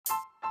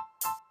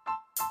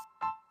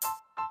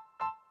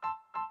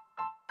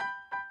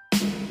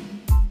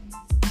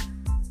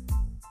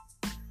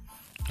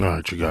All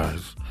right, you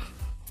guys,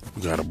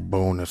 we got a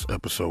bonus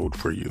episode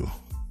for you.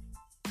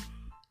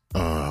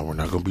 We're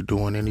not going to be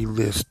doing any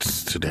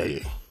lists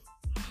today.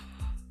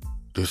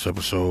 This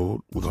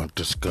episode, we're going to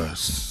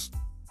discuss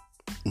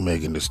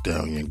Megan Thee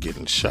Stallion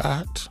getting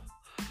shot,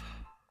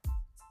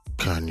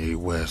 Kanye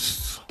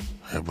West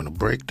having a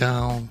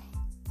breakdown,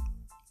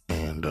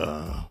 and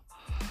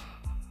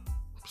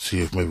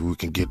see if maybe we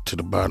can get to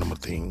the bottom of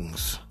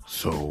things.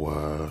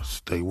 So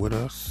stay with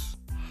us.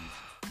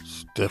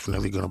 It's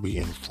definitely going to be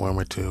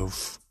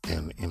informative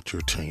and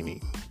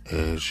entertaining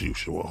as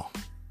usual.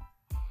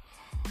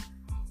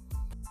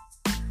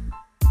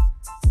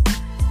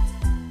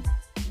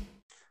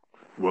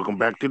 Welcome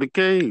back to the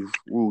cave,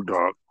 Woo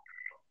Dog.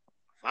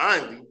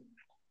 Finally,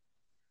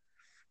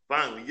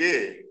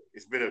 yeah.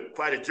 It's been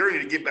quite a journey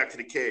to get back to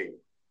the cave.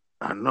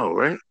 I know,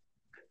 right?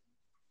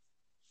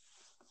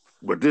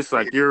 But this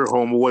like you're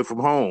home away from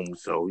home,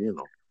 so you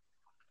know.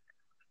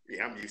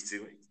 Yeah, I'm used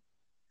to it.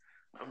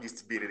 I'm used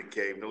to being in the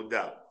cave, no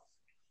doubt.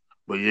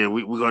 But yeah,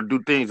 we're going to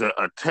do things a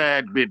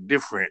tad bit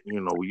different. You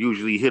know, we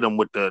usually hit them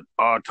with the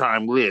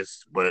all-time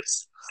list, but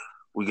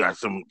we got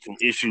some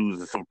issues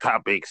and some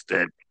topics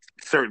that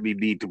certainly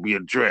need to be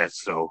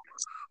addressed. So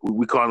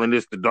we calling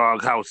this the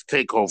Doghouse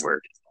Takeover.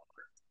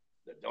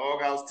 The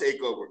Doghouse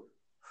Takeover.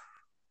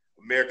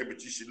 America,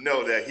 but you should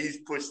know that he's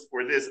pushed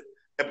for this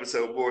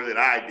episode more than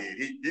I did.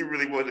 He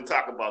really wanted to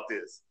talk about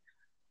this.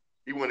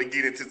 He wanted to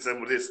get into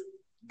some of this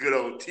good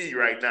old tea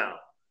right now.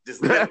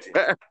 Just left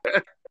it.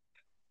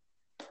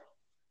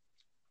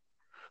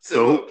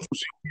 So who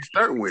should we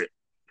start with?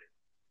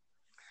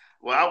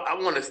 Well, I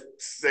want to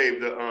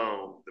save the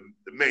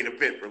main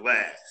event for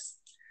last.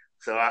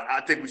 So I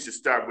think we should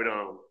start with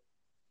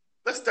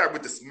let's start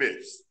with the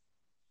Smiths.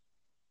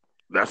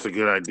 That's a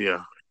good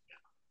idea.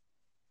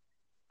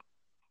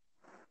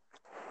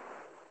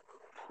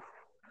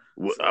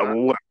 What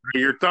are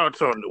your thoughts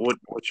on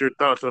what's your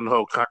thoughts on the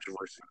whole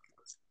controversy?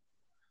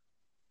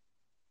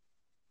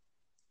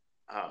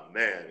 Oh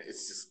man,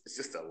 it's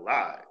just a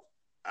lot.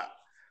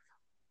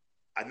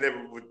 I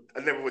never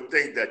would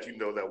think that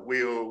that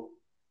Will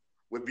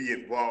would be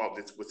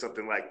involved with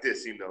something like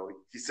this.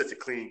 He's such a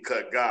clean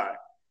cut guy.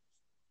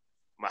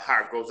 My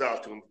heart goes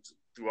out to him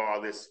through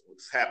all this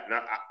what's happening.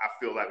 I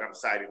feel like I'm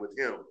siding with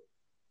him.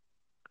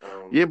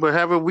 Yeah, but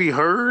haven't we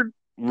heard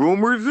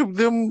rumors of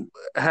them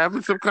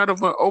having some kind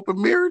of an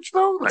open marriage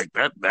though? Like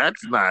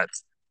that's not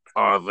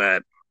all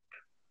that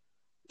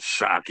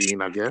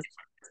shocking, I guess.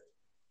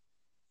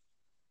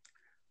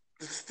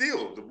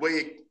 Still, the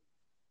way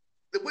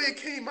it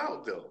came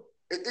out though,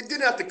 it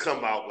didn't have to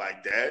come out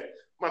like that.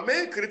 My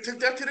man could have took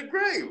that to the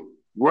grave.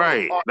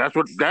 Right.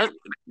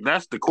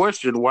 That's the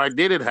question. Why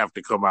did it have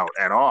to come out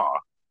at all?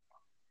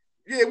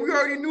 Yeah, we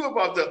already knew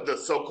about the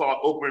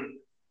so-called open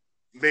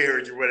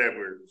marriage or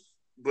whatever.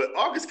 But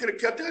August could have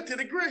kept that to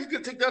the grave. He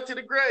could have took that to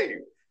the grave.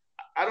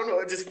 I don't know.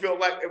 It just felt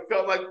like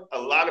a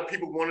lot of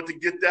people wanted to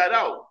get that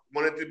out,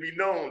 wanted to be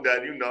known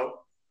that.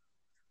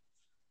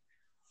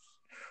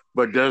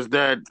 But does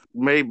that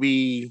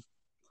maybe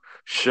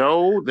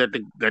show that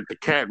the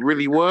cat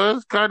really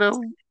was kind of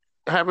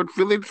having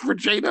feelings for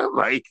Jada?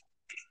 Like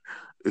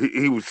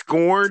he was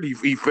scorned.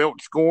 He felt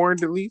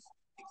scorned at least.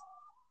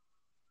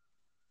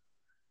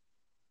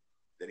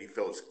 That he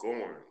felt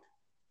scorned.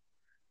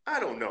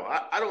 I don't know.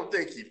 I don't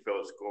think he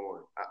felt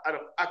scorned.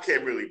 I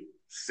can't really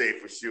say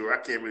for sure. I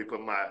can't really put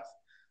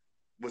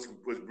what's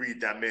read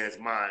that man's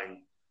mind.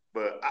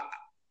 But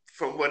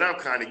from what I'm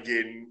kind of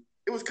getting,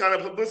 it was kind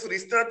of publicity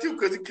stunt too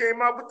because he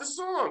came out with the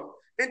song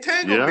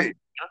 "Entanglement."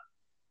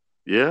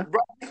 Yeah.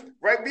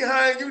 Right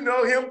behind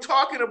him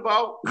talking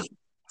about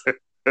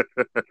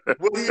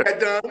what he had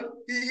done.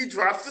 He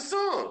drops the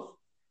song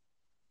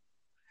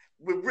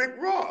with Rick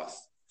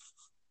Ross,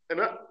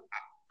 and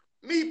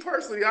me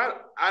personally,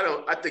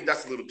 I think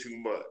that's a little too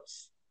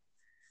much.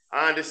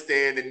 I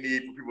understand the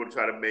need for people to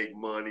try to make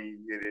money,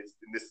 and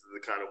this is the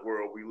kind of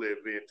world we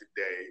live in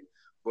today.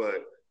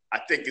 But I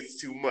think it's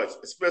too much,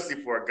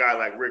 especially for a guy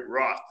like Rick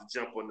Ross to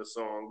jump on the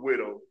song with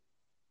him.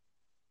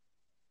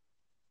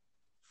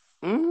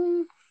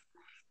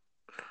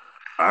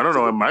 I don't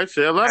know. It might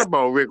say a lot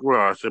about Rick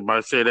Ross. It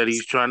might say that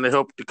he's trying to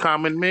help the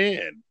common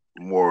man,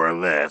 more or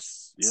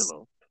less.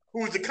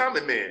 Who's the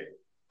common man?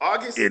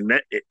 August? In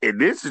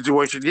this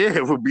situation, yeah,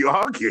 it would be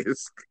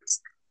August.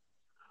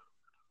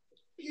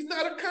 He's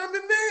not a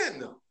common man,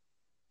 though.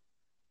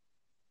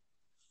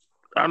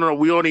 I don't know.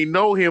 We only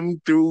know him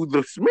through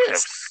the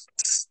Smiths.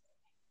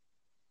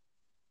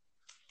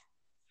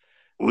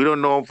 We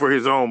don't know him for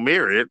his own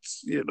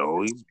merits.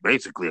 He's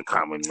basically a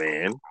common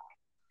man.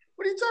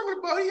 What are you talking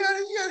about? He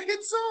had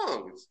hit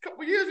songs a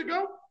couple years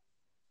ago.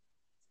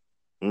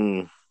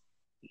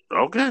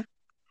 Okay.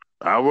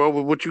 I'll roll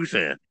with what you're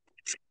saying.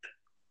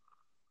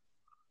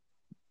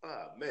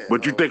 Oh, man.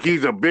 But you think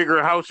he's a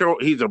bigger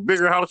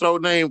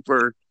household name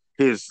for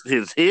his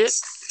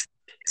hits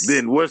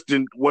than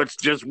what's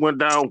just went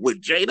down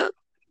with Jada?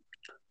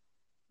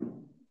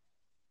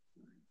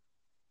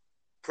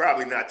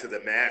 Probably not to the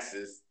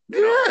masses.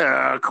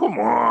 Yeah, come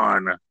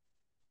on.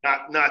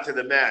 Not to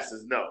the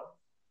masses, no.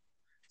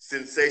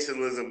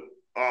 sensationalism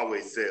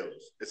always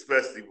sells,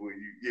 especially when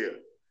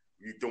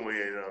you throw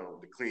in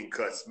the clean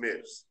cut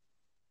Smiths.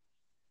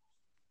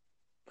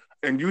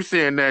 And you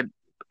saying that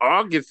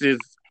August is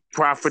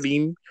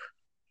profiting.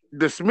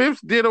 The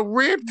Smiths did a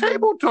red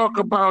table talk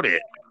about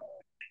it.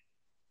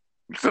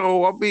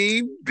 So, I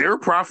mean, they're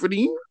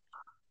profiting.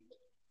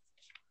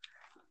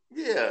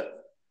 Yeah.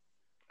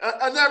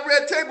 On that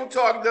red table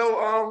talk,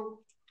 though,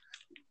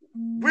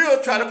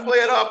 Will try to play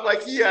it off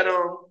like he had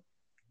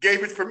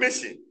gave his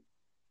permission.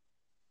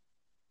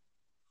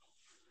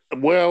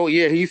 Well,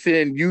 yeah, he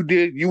said you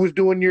was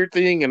doing your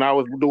thing and I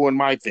was doing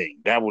my thing.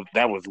 That was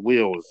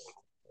Will's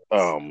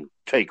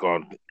take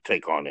on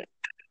it.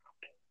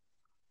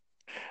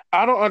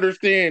 I don't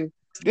understand.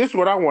 This is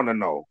what I want to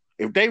know.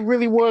 If they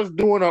really was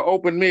doing an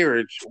open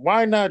marriage,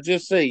 why not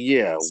just say,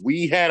 yeah,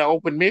 we had an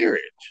open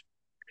marriage?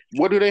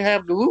 What do they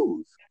have to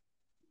lose?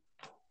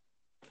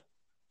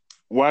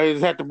 Why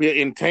does it have to be an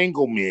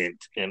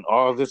entanglement and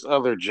all this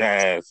other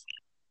jazz?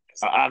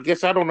 I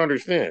guess I don't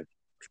understand.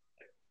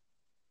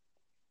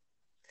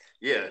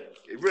 Yeah,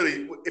 it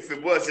really, if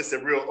it was just a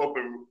real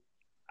open,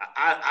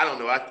 I don't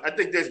know. I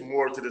think there's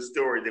more to the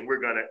story than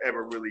we're going to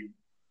ever really.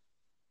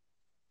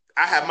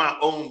 I have my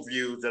own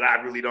views that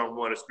I really don't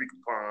want to speak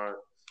upon.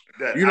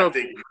 That I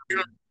think,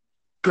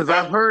 because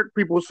I've heard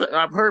people say,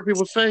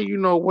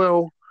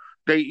 well,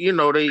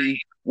 they,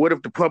 what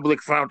if the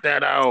public found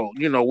that out?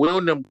 Will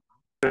them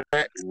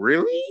that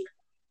really?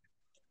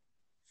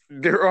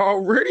 They're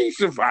already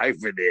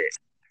surviving it,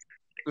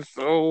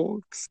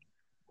 so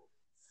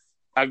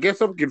I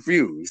guess I'm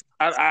confused.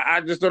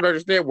 I just don't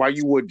understand why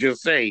you would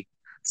just say,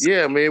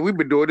 yeah, man, we've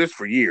been doing this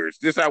for years.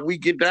 This is how we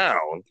get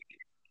down.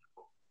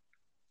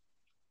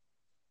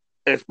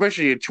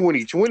 Especially in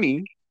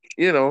 2020,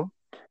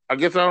 I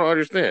guess I don't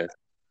understand.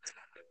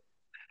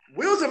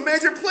 Will's a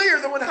major player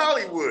though in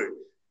Hollywood.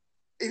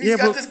 And he's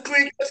got this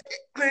clean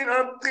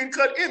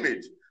cut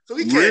image. So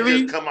he can't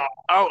just come out.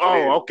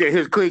 Okay,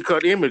 his clean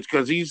cut image,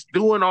 because he's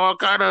doing all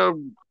kind of,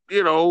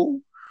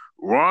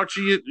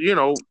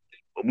 raunchy,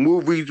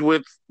 movies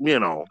with,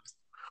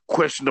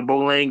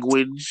 questionable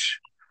language,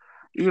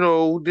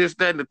 this,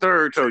 that, and the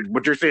third. So,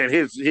 but you're saying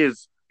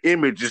his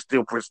image is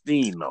still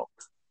pristine, though.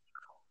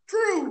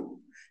 True.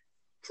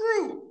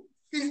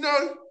 He's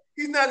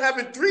not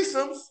having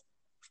threesomes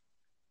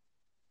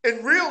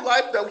in real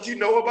life that you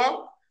know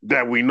about.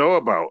 That we know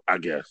about, I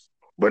guess.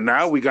 But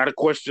now we got to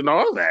question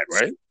all that,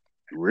 right?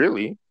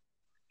 Really?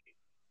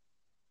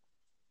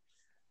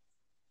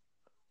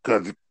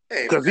 Because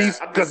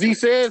he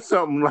said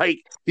something like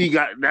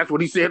that's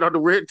what he said on the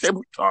red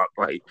table talk.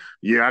 Like,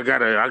 yeah, I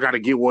gotta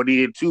get one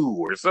in too,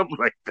 or something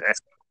like that.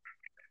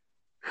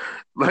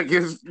 Like,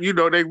 it's,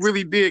 they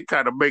really did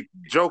kind of make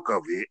a joke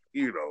of it,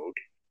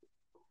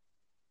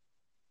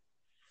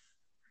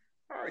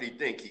 I already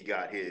think he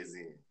got his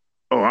in.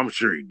 Oh, I'm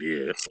sure he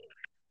did.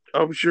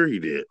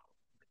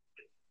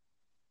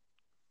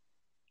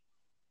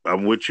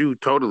 I'm with you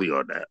totally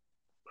on that.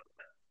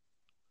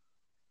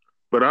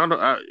 But I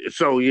don't.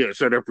 So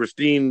their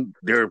pristine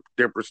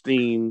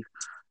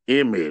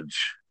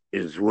image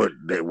is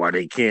why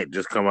they can't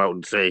just come out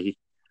and say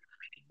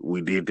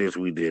we did this,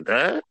 we did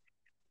that,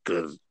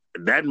 because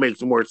that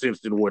makes more sense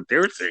than what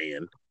they're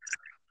saying.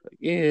 Like,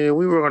 yeah,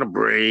 we were on a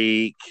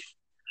break.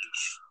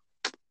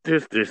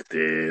 This. I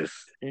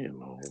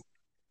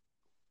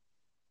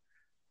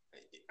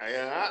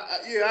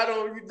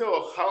don't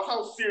know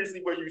how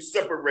seriously were you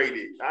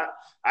separated.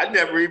 I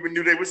never even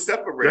knew they were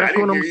separated. That's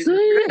what I'm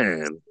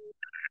saying.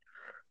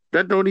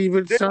 That don't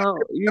even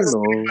sound,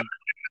 same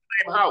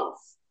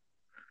house.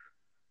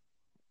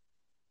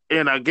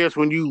 And I guess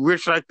when you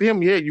rich like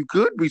them, yeah, you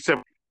could be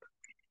separated,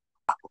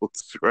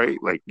 right?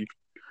 Like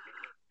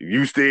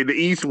you stay in the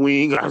East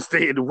Wing, I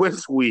stay in the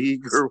West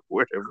Wing, or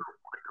whatever.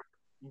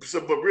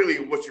 So, but really,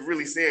 what you're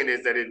really saying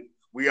is that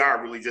we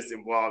are really just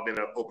involved in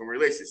an open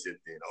relationship,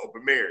 then an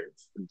open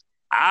marriage.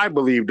 I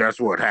believe that's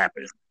what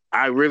happened.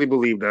 I really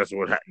believe that's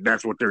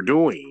what they're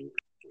doing.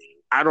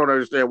 I don't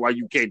understand why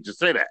you can't just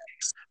say that.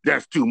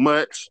 That's too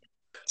much.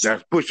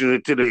 That's pushing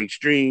it to the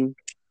extreme.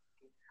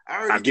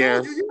 I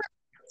guess.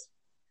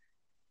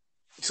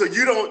 So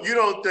you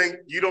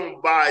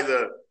don't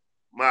buy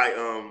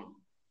my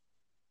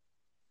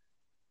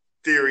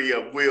theory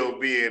of Will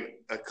being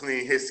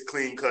his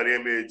clean cut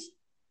image,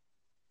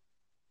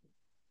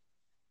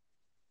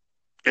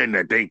 and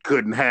that they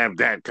couldn't have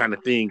that kind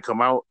of thing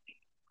come out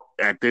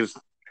at this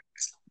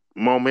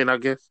moment. I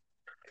guess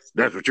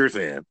that's what you're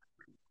saying.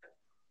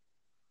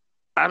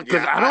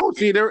 Because I don't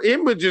see their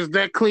images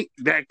that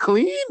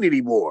clean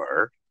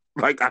anymore.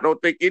 Like, I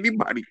don't think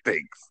anybody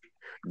thinks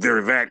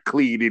they're that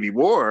clean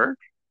anymore.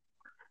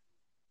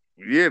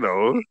 Even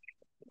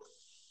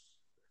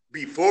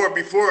before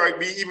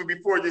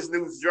this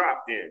news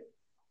dropped,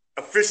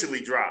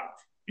 officially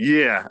dropped.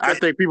 Yeah, I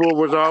think people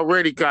was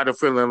already kind of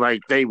feeling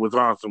like they was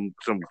on some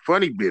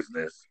funny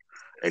business,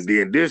 and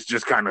then this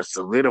just kind of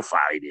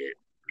solidified it.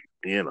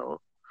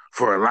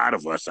 For a lot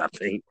of us, I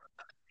think.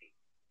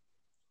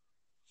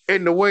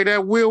 And the way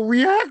that we'll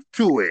react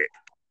to it.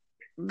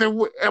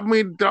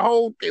 the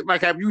whole thing.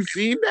 Like, have you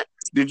seen that?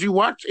 Did you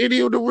watch any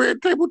of the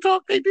Red Table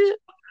Talk they did?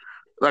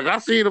 Like, I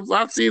seen a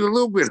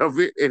little bit of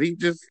it, and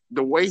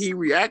the way he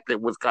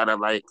reacted was kind of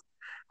like,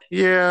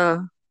 yeah,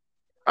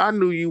 I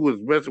knew you was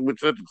messing with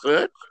such and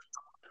such.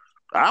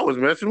 I was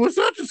messing with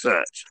such and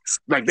such.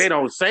 Like, they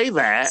don't say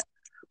that,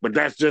 but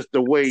that's just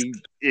the way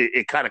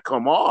it kind of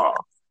come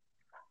off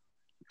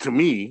to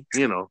me,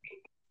 you know.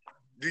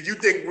 Do you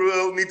think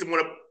Will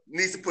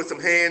needs to put some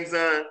hands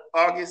on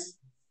August?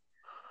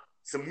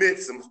 Submit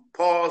some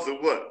pause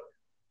or what?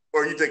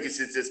 Or you think it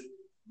should just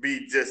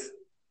be just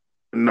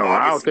No,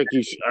 August? I don't think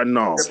he should.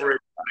 No,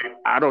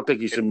 I don't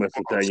think he should mess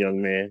with that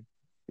young man.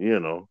 You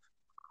know,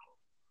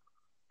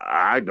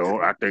 I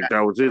don't. I think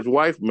that was his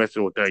wife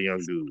messing with that young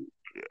dude.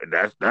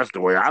 That's the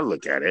way I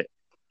look at it.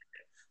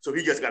 So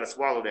he just got to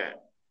swallow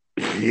that.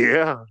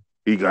 Yeah,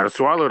 he got to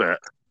swallow that.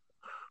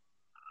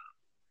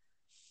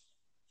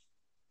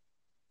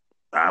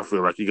 I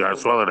feel like he got to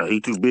swallow that.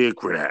 He too big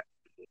for that.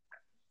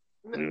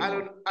 I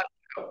don't know.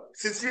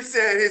 Since you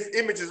said his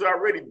image is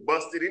already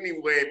busted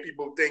anyway, and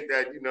people think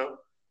that,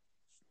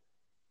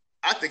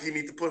 I think he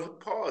needs to put a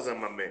pause on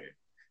my man.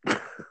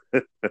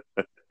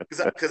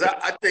 Because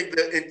I think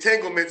the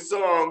entanglement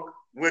song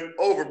went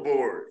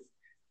overboard.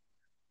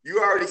 You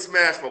already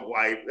smashed my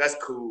wife. That's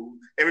cool.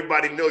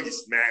 Everybody know you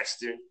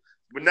smashed her.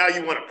 But now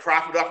you want to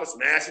profit off of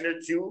smashing her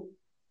too?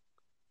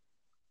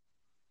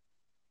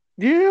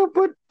 Yeah,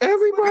 but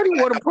everybody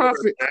want to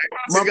profit.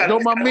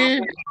 My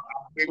man.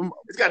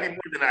 It's got to be more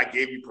than I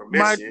gave you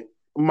permission.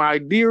 My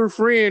dear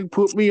friend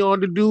put me on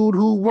the dude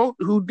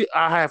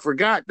I had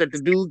forgot that the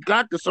dude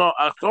got a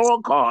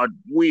song called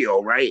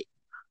Will, right?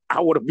 I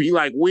want to be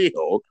like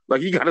Will.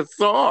 Like, he got a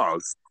song.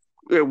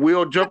 And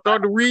Will jumped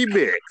on the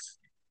remix.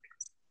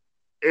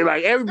 And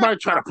like, everybody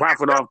trying to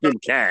profit off them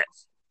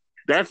cats.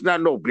 That's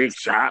not no big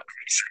shot.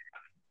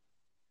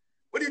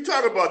 What are you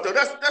talking about though?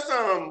 That's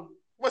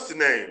what's the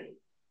name?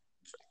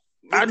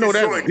 I know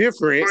that's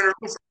different.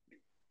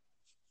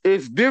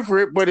 It's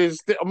different, but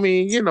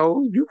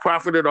you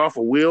profited off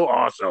of Will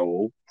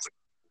also.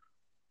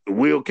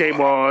 Will came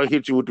on,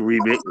 hit you with the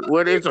remix.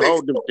 Well, it's a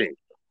whole different thing.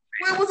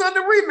 It was on the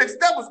remix.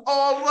 That was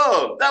all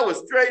love. That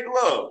was straight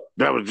love.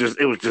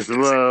 It was just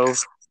love.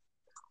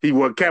 He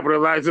wasn't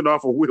capitalizing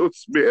off of Will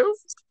Smith.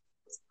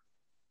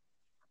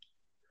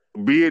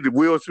 Being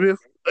Will Smith.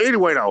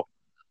 Anyway, though.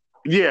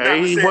 Yeah,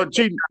 he wasn't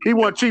cheating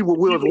with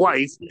Will's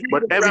wife,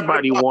 but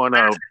everybody won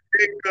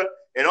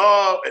and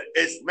all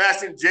it's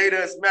smashing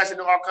Jada and smashing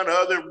all kind of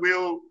other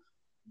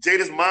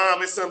Jada's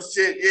mom and some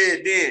shit.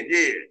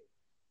 Yeah.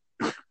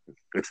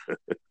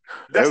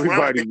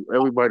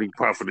 Everybody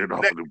profited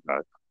off of them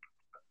guys.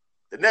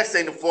 The next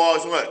thing to fall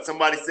is what?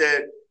 Somebody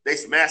said they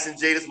smashing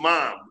Jada's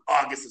mom,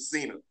 August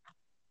Alsina.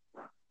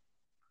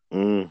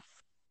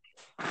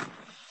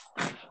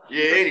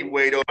 Yeah,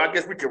 anyway, though, I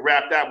guess we can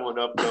wrap that one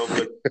up, though.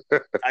 But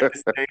I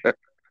just think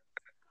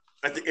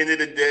at the end of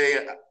the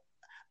day,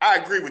 I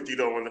agree with you,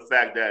 though, on the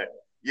fact that,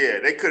 yeah,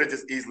 they could have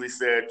just easily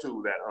said,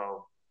 too, that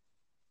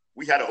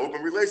we had an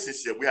open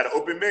relationship. We had an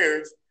open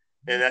marriage.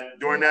 And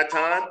during that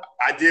time,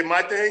 I did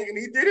my thing and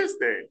he did his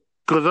thing.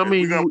 Because,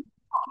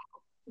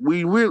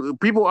 we really,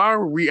 people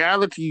are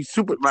reality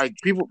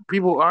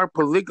people are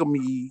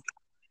polygamy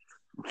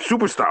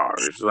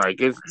superstars. Like,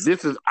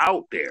 this is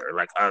out there.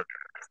 Like,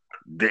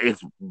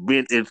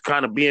 it's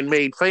kind of being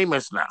made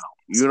famous now.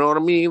 You know what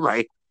I mean?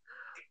 Like,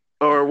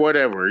 or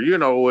whatever,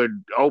 and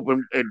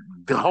open, and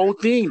the whole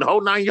thing, the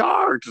whole 9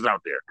 yards is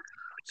out there.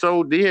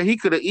 So yeah, they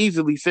could have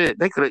easily said,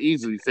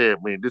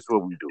 man, this is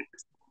what we do.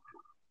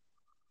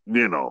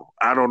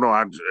 I don't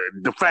know.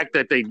 The fact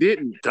that they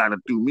didn't kind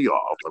of threw me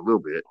off a little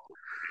bit,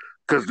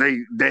 because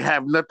they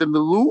have nothing to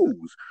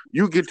lose.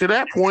 You get to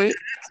that point,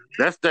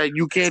 that's that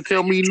you can't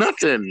tell me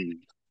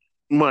nothing.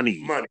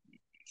 Money.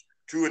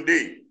 True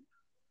indeed.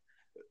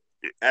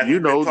 They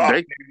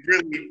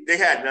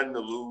had nothing to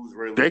lose,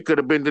 really. They could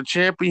have been the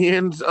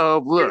champions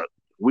of, look,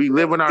 we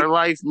living our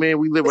life, man.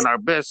 We living our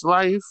best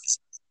life.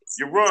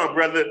 You're wrong,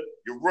 brother.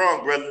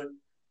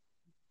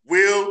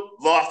 Will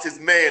lost his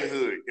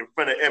manhood in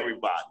front of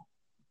everybody.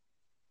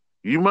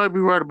 You might be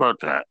right about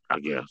that,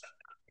 I guess.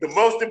 The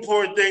most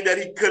important thing that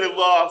he could have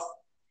lost,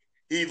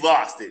 he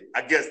lost it.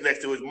 I guess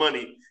next to his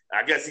money.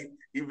 I guess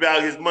he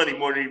valued his money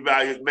more than he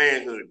valued his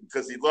manhood,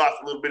 because he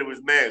lost a little bit of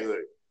his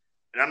manhood.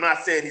 And I'm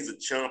not saying he's a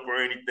chump or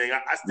anything.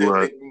 I still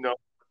think,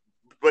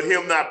 but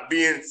him not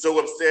being so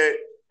upset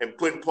and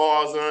putting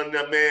paws on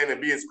that man and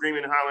being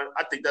screaming and hollering,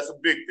 I think that's a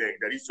big thing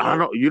that he's. I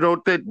don't. You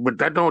don't think, but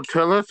that don't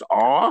tell us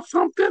all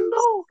something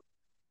though.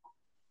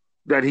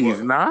 That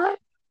he's not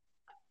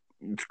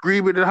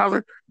screaming and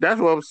hollering.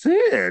 That's what I'm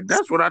saying.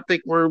 That's what I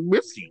think we're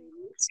missing.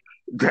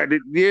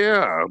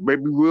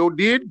 Maybe Will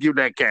did give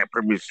that cat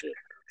permission.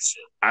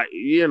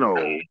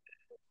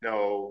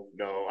 No,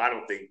 I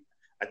don't think.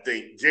 I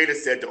think Jada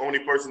said the only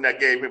person that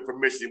gave him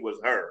permission was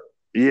her.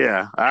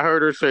 Yeah, I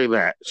heard her say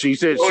that. She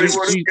said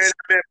she gave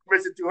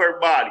permission to her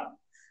body.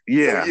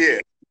 Yeah, so,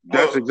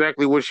 that's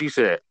exactly what she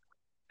said.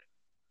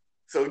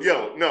 So,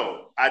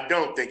 no, I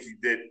don't think he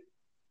did.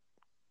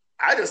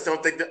 I just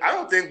don't think that. I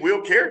don't think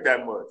Will cared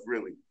that much,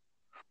 really.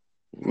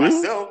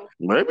 Myself,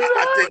 maybe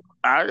I think.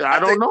 I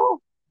don't know.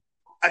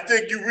 I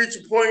think you reach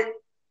a point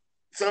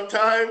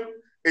sometime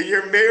in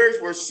your marriage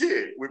where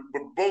shit, with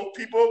both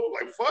people,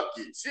 like fuck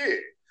it, shit.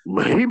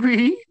 Maybe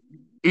we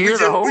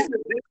just hang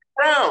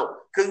around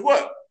because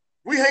what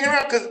we hang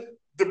around because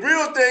the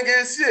real thing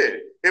is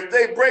shit. If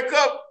they break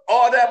up,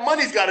 all that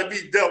money's got to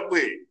be dealt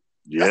with.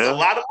 Yeah, that's a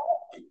lot of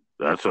money.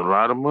 That's a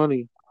lot of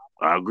money.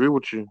 I agree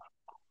with you.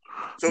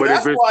 So but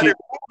that's why they're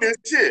doing this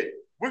shit.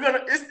 We're gonna.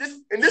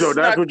 And this so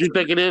that's what you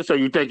think it is. So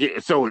you think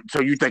it. So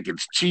you think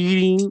it's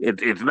cheating?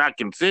 It's not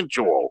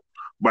consensual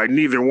by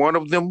neither one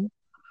of them.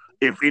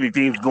 If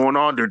anything's going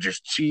on, they're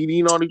just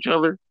cheating on each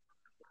other.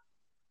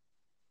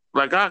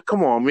 Like,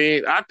 come on,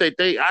 man. I think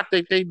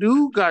they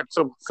do got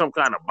some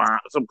kind of bond,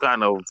 some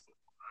kind of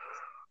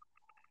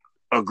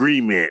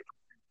agreement.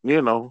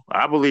 You know,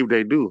 I believe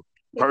they do.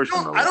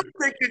 Personally,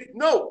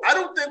 no, I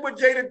don't think what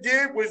Jada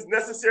did was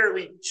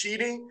necessarily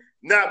cheating.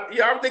 Now,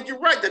 I think you're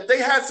right that they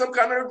had some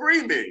kind of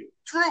agreement.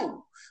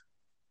 True,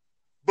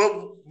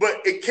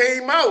 but it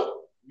came out.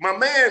 My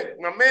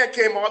man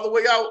came all the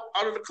way out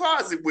of the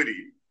closet with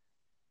it.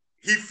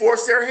 He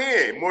forced their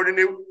hand more than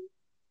it.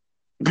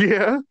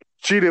 Yeah,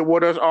 she didn't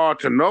want us all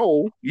to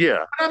know.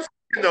 Yeah, I'm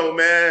saying though,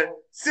 man.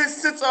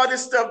 Since all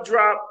this stuff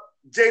dropped,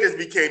 Jada's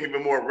became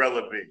even more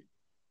relevant.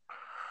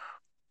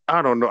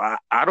 I don't know.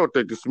 I don't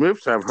think the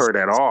Smiths have heard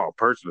at all.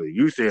 Personally,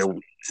 you said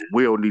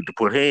we'll need to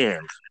put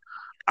hands.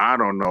 I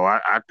don't know.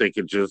 I think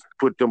it just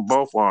put them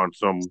both on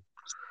some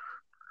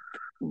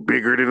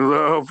bigger than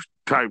love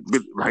type.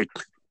 Like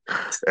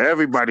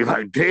everybody,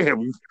 like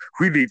damn,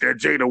 we need that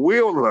Jada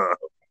Will love.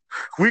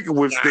 We can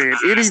withstand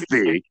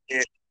anything.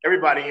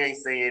 Everybody ain't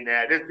saying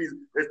that.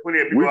 There's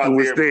plenty of people we can out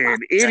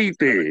withstand there.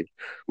 Anything.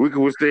 We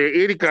can withstand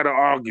any kind of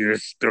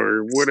argument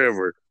or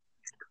whatever.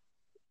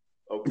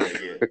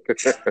 Okay, yeah.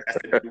 That's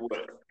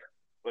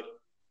but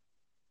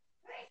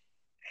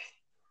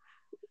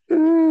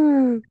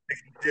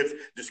just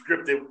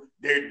descriptive.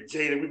 There,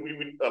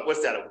 Jada.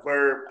 What's that? A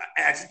verb? An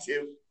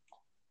adjective?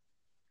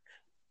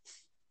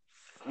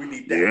 We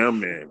need that. Yeah,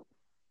 man.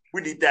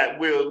 We need that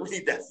Will. We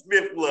need that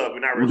Smith love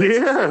in our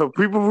relationship. Yeah,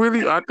 people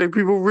really. I think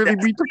people really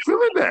be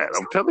feeling that.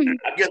 I'm telling you.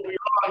 I guess we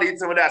all need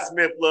some of that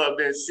Smith love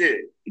and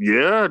shit.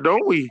 Yeah,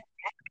 don't we?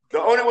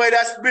 The only way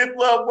that Smith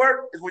love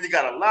works is when you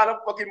got a lot of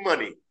fucking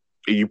money.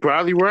 You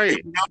probably right.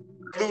 You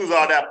lose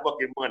all that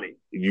fucking money.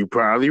 You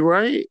probably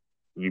right.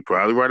 You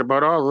probably right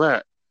about all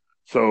that.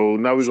 So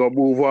now we're gonna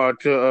move on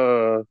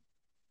to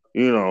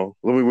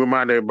let me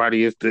remind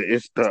everybody it's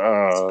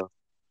the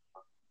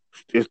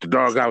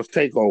Doghouse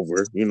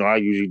Takeover. You know, I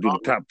usually do the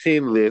top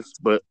 10 list,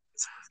 but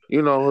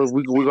we're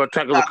gonna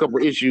tackle a couple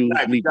issues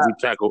need to be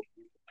tackled.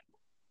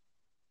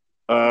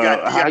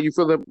 How you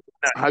feeling?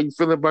 How you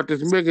feeling about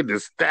this Megan Thee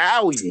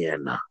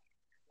Stallion?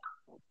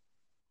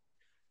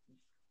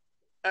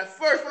 At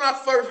first, when I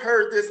first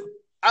heard this,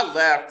 I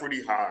laughed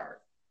pretty hard.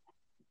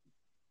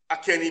 I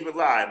can't even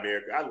lie,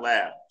 America. I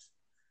laughed.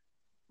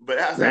 But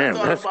damn,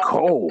 that's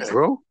cold,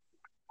 bro.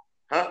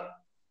 Huh?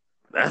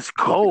 That's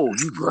cold.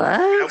 You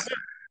laughed?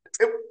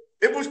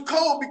 It was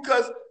cold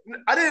because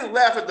I didn't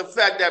laugh at the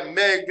fact that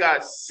Meg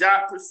got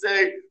shot per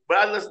se, but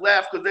I just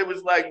laughed because they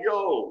was like,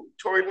 "Yo,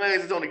 Tory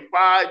Lanez is only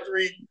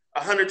 5'3",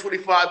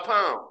 125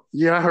 pounds."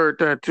 Yeah, I heard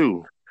that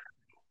too.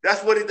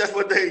 That's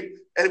what they.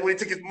 And when he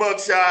took his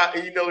mugshot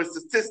and his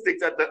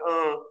statistics at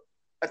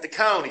the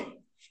county.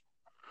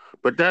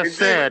 But that's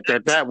sad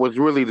that was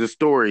really the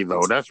story,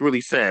 though. That's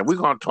really sad. We're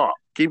gonna talk.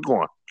 Keep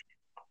going.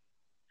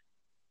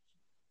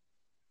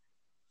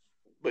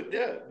 But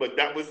yeah,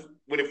 that was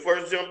when it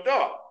first jumped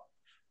off.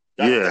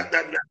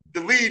 That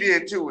the lead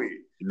into it.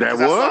 That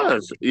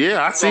was.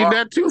 Yeah, I seen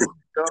that too.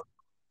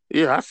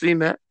 Yeah, I seen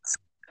that.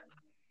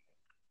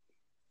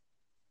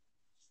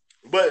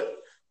 But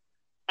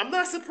I'm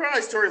not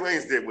surprised Tory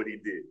Lanez did what he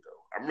did, though.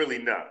 I'm really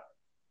not.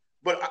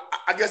 But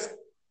I guess,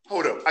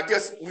 hold up. I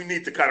guess we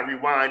need to kind of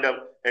rewind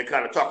up and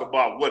kind of talk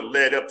about what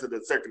led up to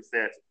the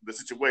circumstance, the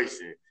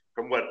situation,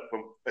 from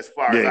as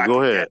far as I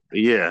go ahead.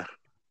 Get. Yeah.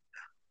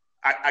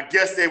 I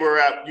guess they were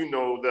at,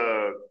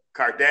 the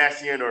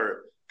Kardashian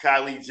or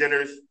Kylie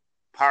Jenner's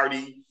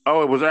party.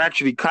 Oh, it was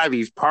actually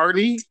Kylie's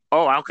party?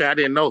 Oh, okay. I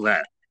didn't know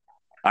that.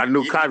 I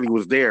knew Kylie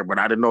was there, but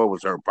I didn't know it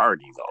was her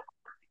party, though.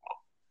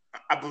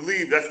 I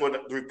believe that's what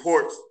the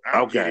reports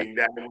I'm getting,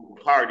 that it was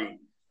a party.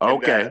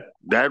 Okay,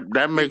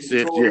 that makes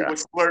sense. Yeah,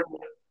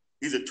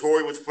 either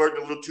Tory was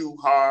flirting a little too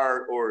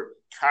hard, or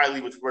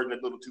Kylie was flirting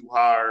a little too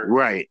hard.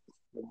 Right.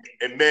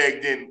 And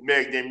Meg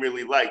didn't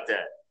really like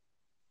that.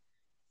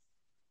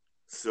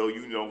 So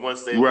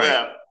once they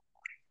left,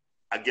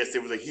 I guess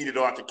there was a heated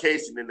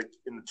altercation in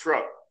the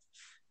truck.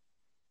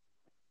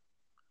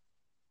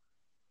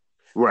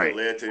 Right.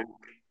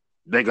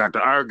 They got to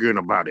arguing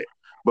about it.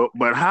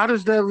 But how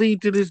does that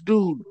lead to this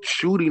dude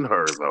shooting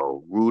her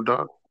though, Rude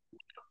Dog?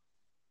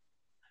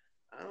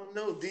 I don't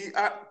know,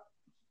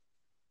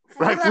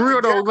 like for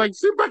real though, like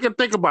see if I can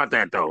think about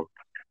that though.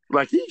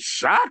 Like he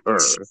shot her.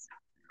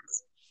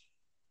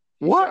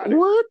 What?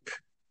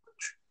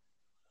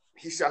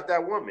 He shot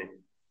that woman.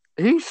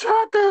 He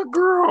shot that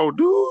girl,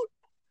 dude.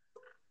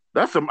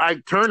 That's some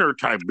Ike Turner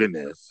type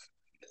business.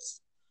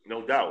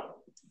 No doubt.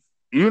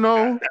 You That,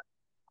 know? that,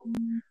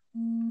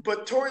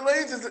 but Tory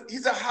Lanez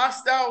he's a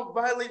hostile,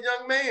 violent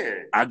young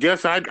man. I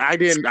guess I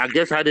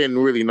didn't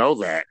really know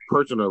that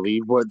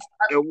personally, but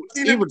I've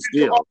seen him even get into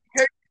still.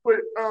 altercation with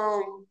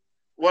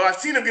well, I've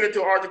seen him get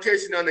into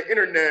altercation on the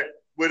internet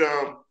with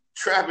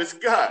Travis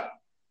Scott,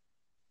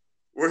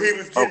 where he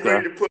was getting Okay.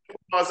 ready to put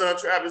paws on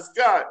Travis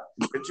Scott,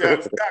 and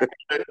Travis Scott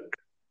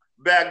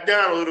backed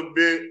down a little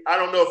bit. I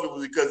don't know if it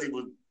was because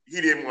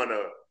he didn't want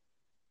to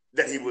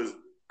that he was.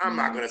 I'm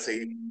not gonna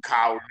say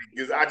cowardly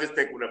because I just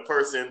think when a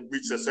person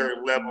reaches a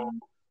certain level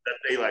that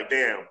they like,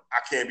 damn, I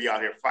can't be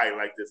out here fighting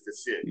like this.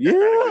 This shit. That's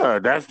not a Yeah,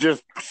 good. that's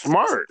just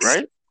smart,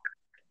 right?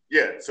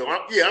 Yeah, so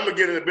I'm gonna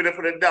give it a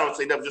benefit of the doubt and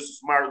say that was just a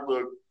smart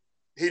look.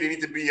 He didn't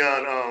need to be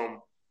on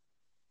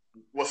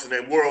what's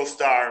the name, World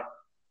Star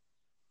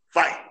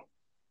fight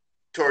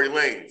Tory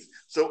Lanez.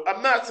 So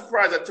I'm not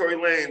surprised that Tory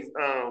Lanez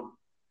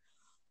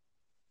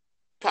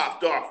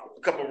popped off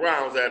a couple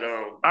rounds at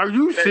Are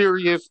you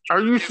serious? Are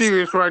you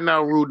serious right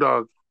now, Rude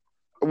Dog?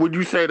 Would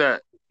you say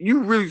that?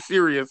 You really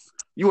serious?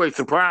 You ain't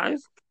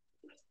surprised?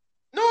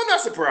 No, I'm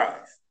not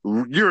surprised.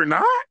 You're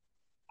not?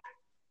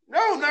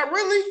 No, not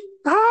really.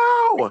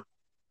 How?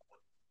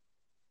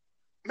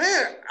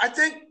 Man, I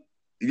think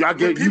I when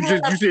get you people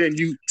just have, you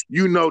saying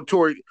you know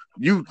Tory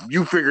you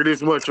figure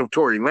this much of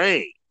Tory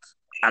Lanez,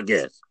 I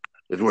guess,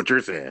 is what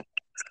you're saying.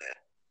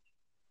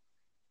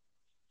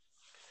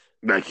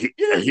 Like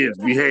yeah, his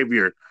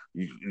behavior,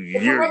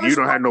 from other you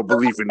don't have no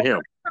belief in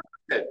him.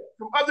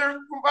 from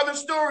other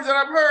stories that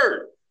I've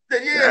heard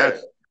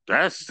that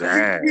That's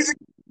sad. he's a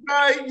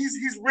guy,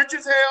 he's rich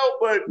as hell,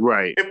 but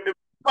Right. if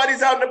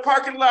somebody's out in the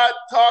parking lot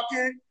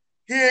talking,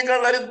 he ain't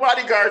gonna let his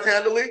bodyguards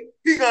handle it.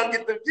 He gonna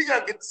get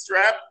the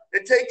strap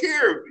and take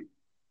care of it.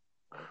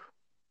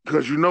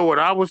 Because you know what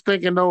I was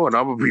thinking though, and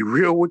I'm gonna be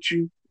real with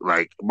you.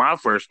 Like my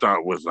first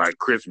thought was like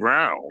Chris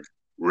Brown,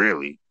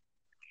 really.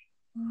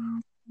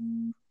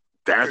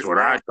 That's Chris what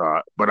I Brown.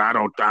 thought. But I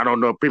don't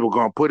know if people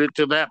gonna put it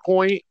to that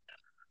point.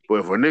 But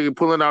if a nigga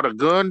pulling out a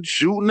gun,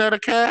 shooting at a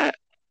cat,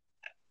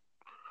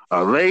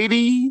 a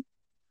lady,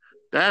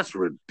 that's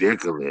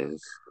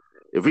ridiculous.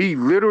 If he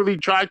literally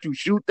tried to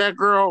shoot that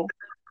girl,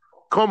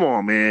 come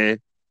on, man.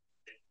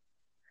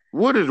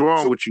 What is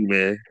wrong So with you,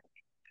 man?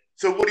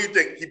 so what do you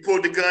think? He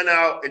pulled the gun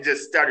out and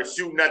just started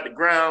shooting at the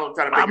ground,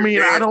 trying to I make her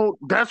mean, I dance.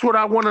 don't. That's what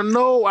I want to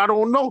know. I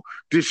don't know.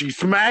 Did she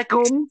smack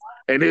him?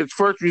 And his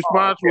first Oh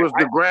response yeah, was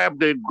to grab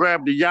the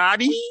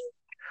yachty,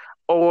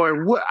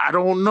 or what? I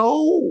don't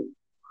know.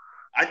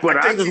 I But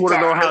I think just want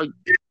to know how.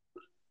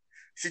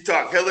 she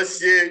talked hella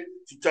shit.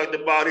 She talked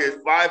about his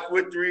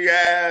 5'3"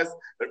 ass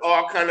and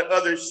all kind of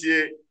other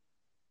shit.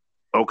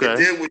 And Okay.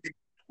 then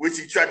when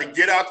she tried to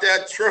get out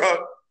that truck,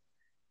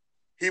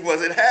 he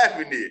wasn't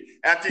having it.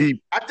 After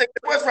He I think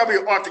there was probably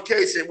an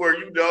altercation where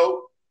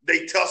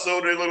they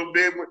tussled a little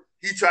bit.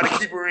 He tried to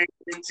keep her in,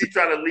 and she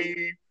tried to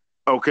leave.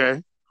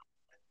 okay.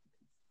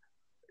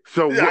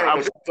 So Yeah, I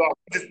what? don't know.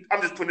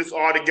 I'm just putting this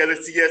all together.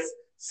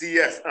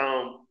 CS.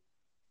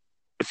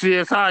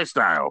 CSI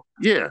style.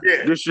 Yeah.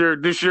 Yeah.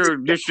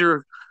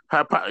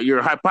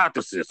 Your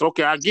hypothesis.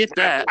 Okay, I get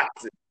that.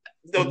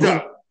 No But,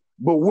 doubt.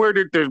 but where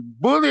did the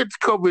bullets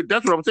come in?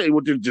 That's what I'm saying.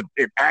 Was it just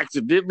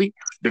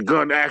the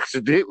gun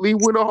accidentally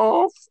went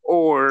off,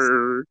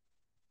 or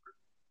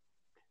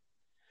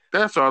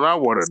that's all I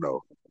want to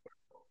know.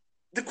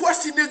 The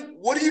question is,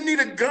 what do you need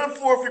a gun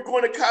for if you're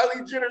going to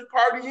Kylie Jenner's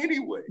party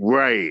anyway?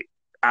 Right.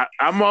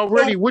 I'm So,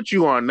 already with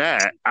you on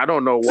that. I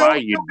don't know so why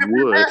you if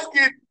you're would.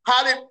 asking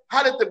how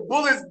did the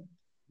bullets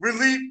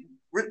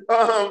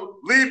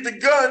leave the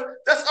gun,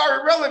 that's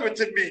all irrelevant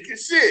to me.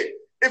 Cause shit,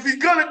 if he's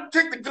gonna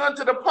take the gun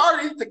to the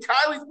party, to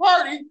Kylie's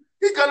party,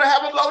 he's gonna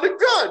have a loaded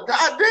gun.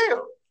 God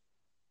damn.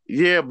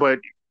 Yeah, but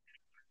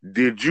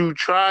did you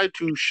try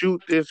to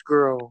shoot this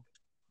girl?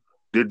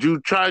 Did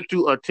you try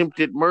to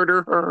attempted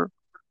murder her?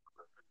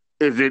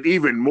 Is it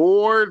even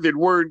more than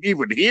we're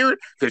even hearing?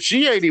 Because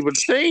she ain't even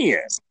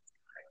saying.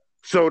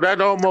 So that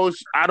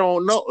almost, I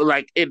don't know.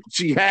 Like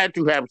she had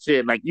to have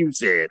said, like you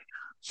said. Yeah,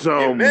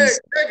 So Meg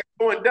is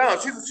going down.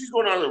 She's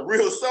going on a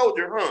real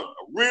soldier, huh?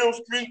 A real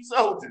street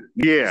soldier.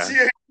 yeah, She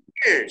ain't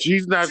saying.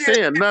 she's not She ain't,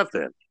 saying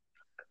nothing.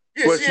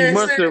 yeah, But she ain't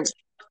saying.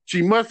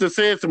 she must have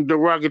said some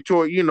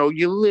derogatory, you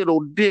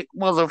little dick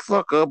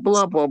motherfucker,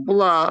 blah blah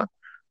blah.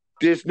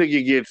 This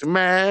nigga gets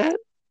mad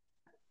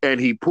and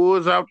he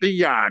pulls out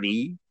the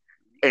yachty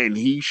and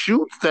he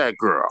shoots that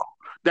girl.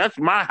 That's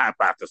my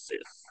hypothesis.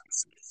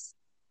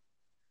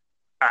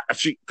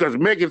 Because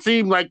make it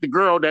seem like the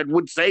girl that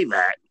would say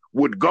that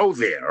would go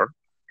there.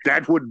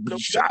 That would be No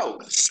shot.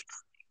 doubt.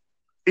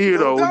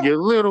 No doubt. Your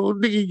little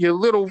nigga, your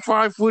little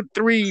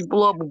 5'3",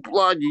 blah blah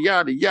blah,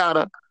 yada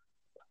yada.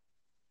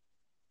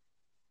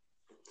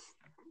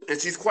 And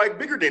she's quite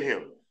bigger than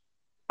him.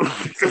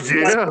 So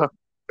Yeah,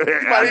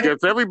 I guess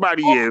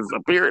everybody is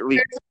apparently.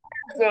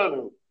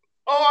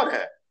 all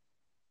that.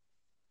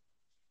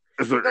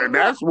 So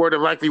that's more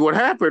than likely what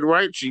happened,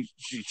 right? She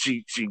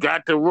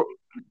got to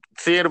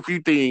said a few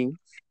things,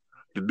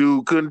 the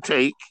dude couldn't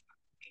take,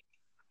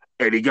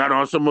 and he got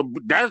on some.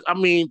 That's I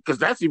mean, because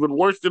that's even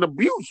worse than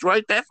abuse,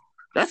 right?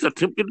 That's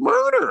attempted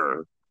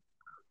murder.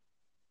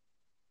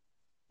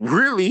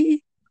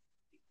 Really?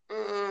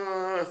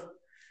 Uh,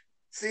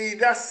 see,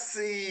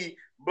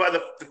 but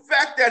the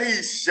fact that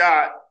he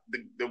shot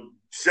the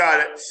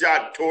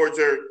shot towards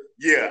her,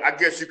 yeah, I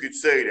guess you could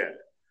say that.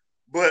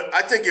 But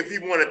I think if he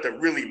wanted to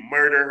really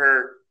murder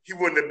her, he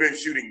wouldn't have been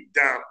shooting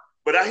down.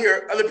 But I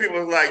hear other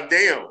people like,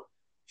 damn,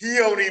 he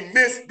only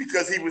missed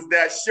because he was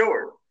that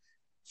short.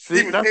 He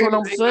See, was that's what able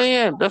I'm to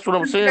saying. That's what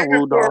I'm saying, aim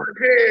Rude for Dog.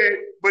 her head,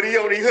 but he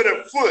only hit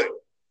her foot.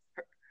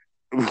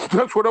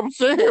 That's what I'm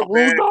saying, Come on,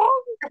 Rude man. Dog.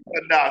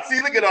 Nah,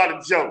 see, look at all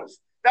the jokes.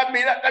 That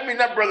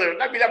brother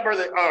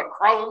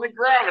crawling the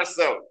ground or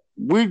something.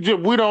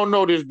 We don't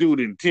know this dude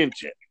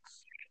intention.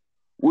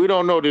 We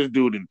don't know this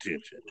dude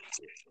intention.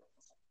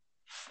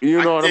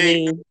 You I know what I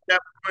think mean? at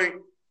that point,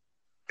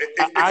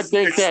 I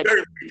think it's that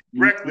certainly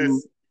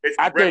reckless. It's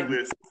I think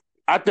reckless.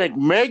 I think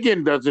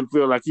Megan doesn't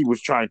feel like he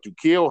was trying to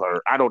kill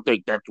her. I don't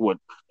think that's what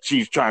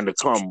she's trying to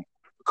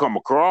come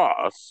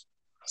across.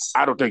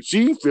 I don't think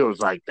she feels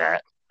like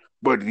that.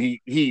 But I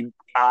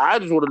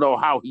just want to know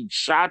how he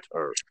shot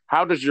her.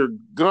 How does your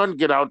gun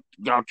get out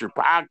your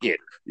pocket,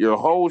 your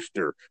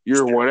holster,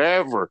 your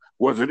whatever?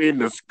 Was it in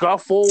the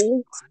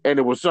scuffle and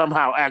it was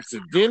somehow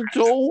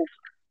accidental?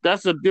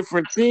 That's a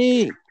different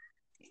thing.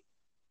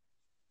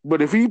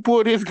 But if he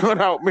pulled his gun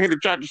out, man,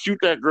 and tried to shoot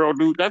that girl,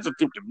 dude, that's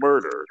attempted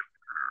murder.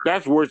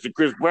 That's worse than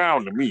Chris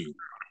Brown to me.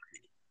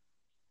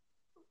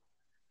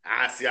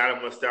 I see. I'm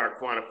gonna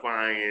start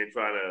quantifying and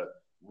trying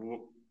to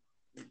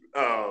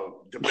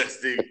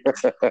domestic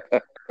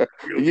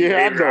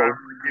Yeah, I behavior.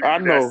 know. I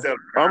know.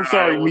 I'm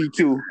sorry, me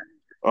too.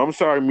 I'm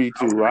sorry, me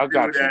too. I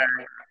got you.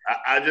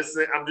 I'm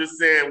just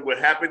saying what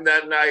happened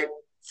that night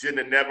shouldn't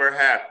have never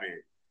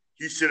happened.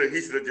 He should have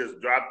just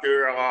dropped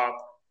her off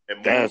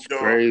and That's moved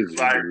on. crazy,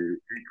 Like dude.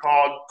 he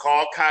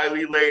called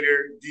Kylie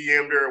later,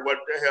 DM'd her, what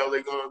the hell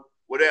they going,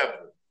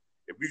 whatever.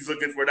 If he's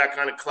looking for that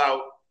kind of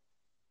clout,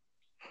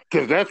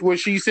 Because that's what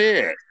she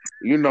said.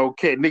 You know,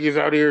 cat niggas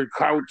out here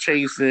clout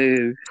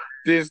chasing,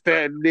 this,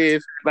 that, and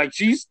this. Like,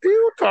 she's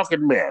still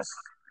talking mess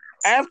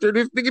after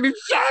this nigga done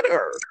shot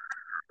her.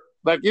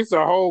 Like, it's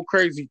a whole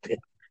crazy thing.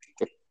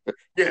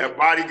 yeah,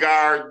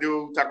 bodyguard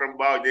dude talking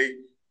about they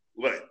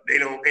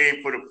don't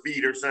aim for the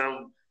feet or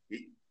something.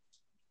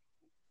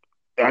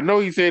 I know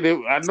he said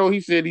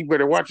he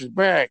better watch his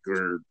back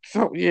or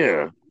something.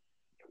 Yeah.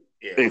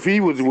 Yeah. If he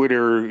was with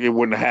her, it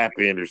wouldn't have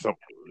happened or something.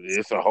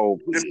 It's a whole.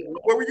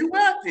 Where were you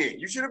at then?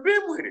 You should have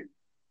been with it.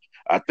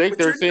 I think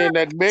they're saying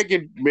that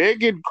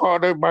Megan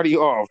called everybody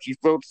off. She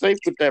felt safe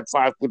with that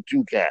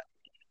 5'2" cat.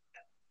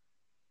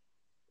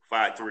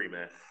 5'3",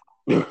 man.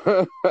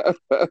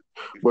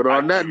 But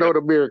on that note,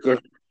 America.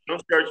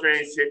 Don't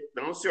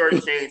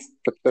shortchange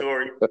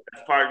story.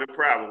 That's part of the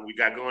problem we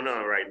got going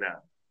on right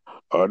now.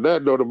 On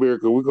that note,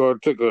 America, we're going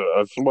to take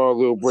a small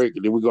little break,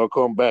 and then we're going to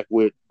come back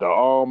with the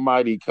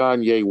almighty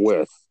Kanye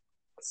West.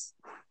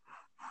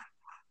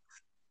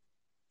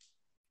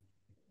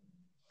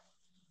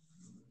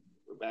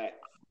 We're back.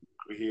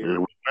 We're here. And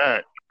we're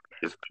back.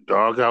 It's the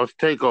Doghouse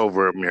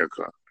Takeover,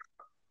 America.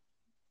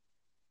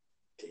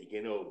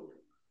 Taking over.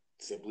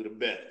 Simply the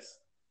best.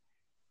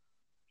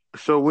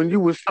 So when you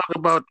was talking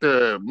about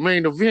the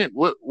main event,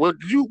 what was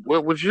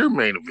your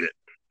main event?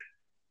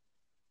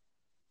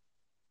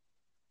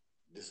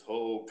 This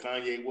whole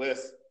Kanye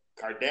West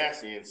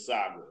Kardashian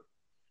saga.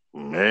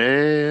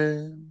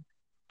 Man,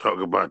 talk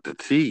about the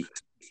tea.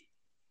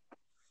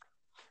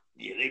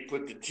 Yeah, they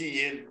put the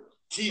tea in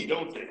tea,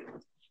 don't they?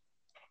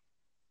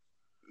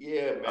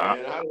 Yeah,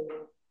 man.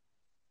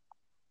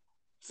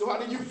 So how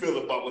do you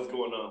feel about what's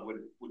going on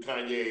with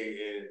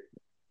Kanye and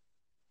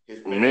his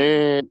family?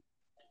 Man,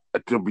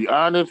 to be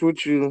honest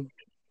with you,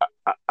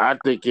 I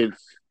think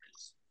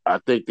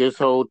this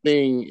whole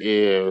thing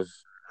is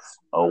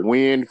a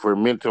win for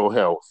mental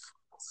health.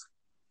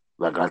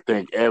 Like, I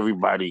think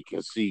everybody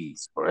can see,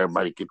 or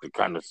everybody get to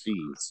kind of see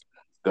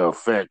the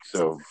effects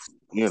of,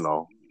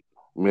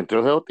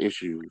 mental health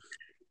issues,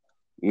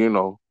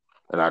 and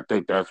I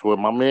think that's what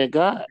my man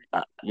got,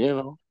 I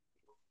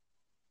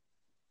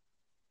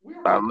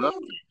love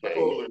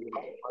it.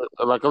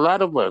 Like a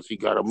lot of us, he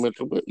got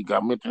mental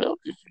health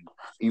issues.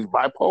 He's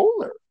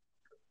bipolar.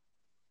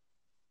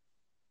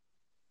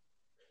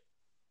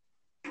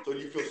 So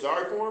you feel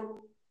sorry for him?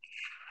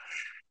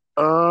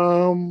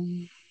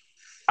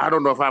 I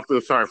don't know if I feel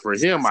sorry for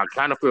him. I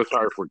kind of feel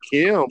sorry for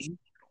Kim,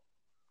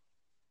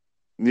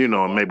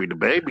 and maybe the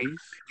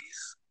babies.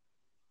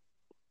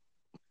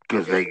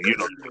 Because they, deal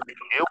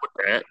with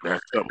that.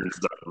 That's something you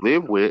got to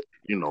live with,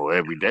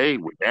 every day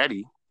with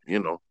daddy,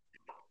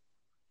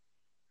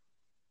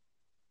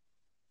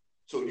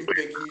 So you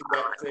think he's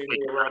that same way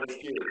around his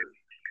kids?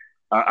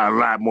 A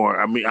lot more.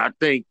 I mean, I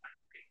think,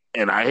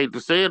 and I hate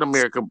to say it,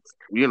 America,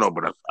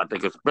 but I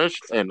think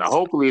especially, and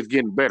hopefully it's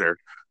getting better,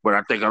 but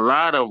I think a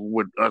lot of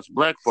with us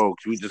black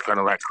folks, we just kind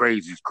of like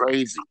crazy.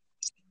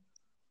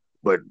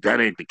 But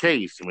that ain't the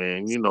case,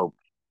 man.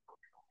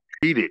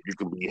 Beat it. You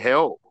can be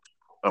helped,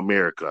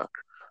 America.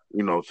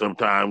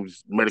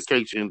 Sometimes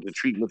medications and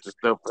treatments and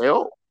stuff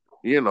help.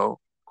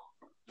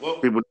 Well,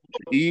 People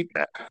need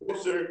that.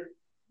 folks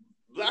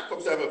black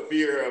folks have a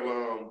fear of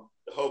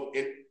the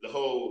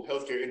whole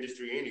healthcare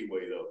industry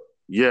anyway. Though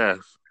Yes,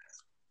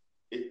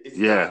 it's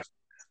not. yes.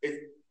 It's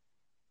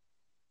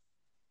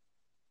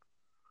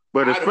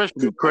But I don't feel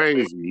especially that way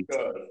crazy.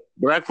 because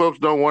Black folks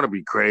don't want to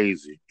be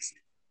crazy.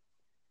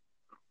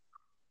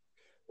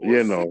 or You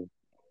sick. know.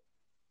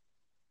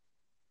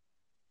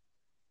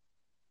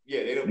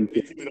 Yeah, they don't.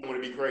 They simply don't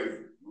want to be crazy.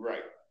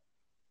 Right.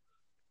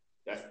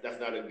 That's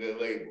not a good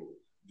label.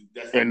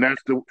 That's And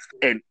that's the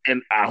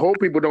and I hope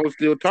people don't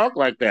still talk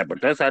like that,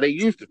 but that's how they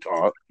used to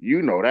talk.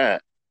 You know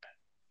that.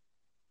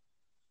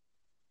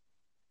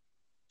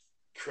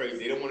 crazy.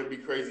 They don't want to be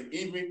crazy,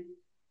 even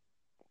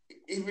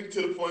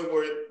to the point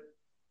where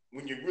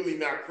when you're really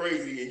not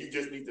crazy and you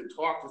just need to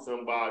talk to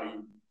somebody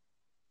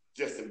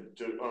just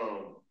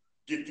to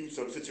get through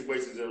some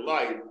situations in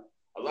life.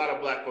 A lot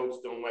of black folks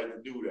don't like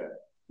to do that.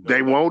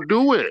 They No, like won't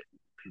do it.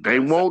 They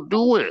on the side. won't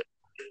do it.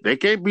 They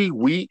can't be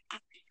weak.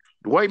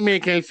 The white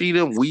man can't see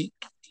them weak.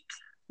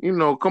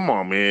 Come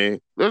on, man.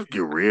 Let's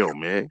get real,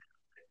 man.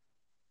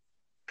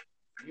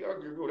 You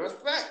argue, bro. That's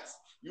facts.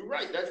 You're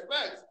right. That's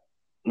facts.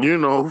 You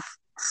know,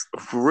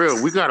 for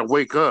real, we gotta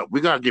wake up.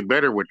 We gotta get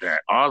better with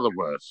that. All of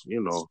us,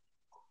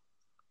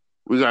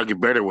 we gotta get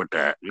better with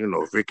that.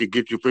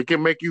 If it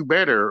can make you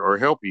better or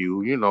help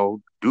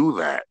you, do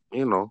that.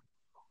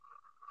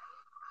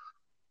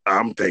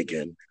 I'm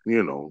thinking,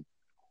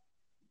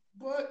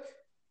 But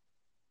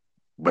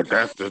but Kanye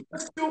that's the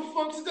still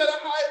functions at a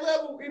high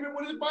level, even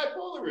with his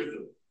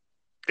bipolarism.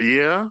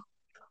 yeah.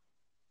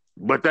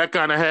 But that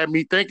kind of had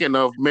me thinking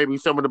of maybe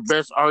some of the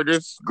best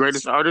artists,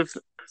 greatest artists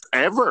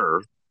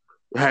ever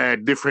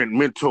had different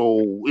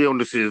mental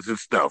illnesses and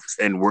stuff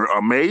and were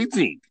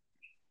amazing.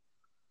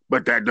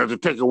 But that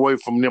doesn't take away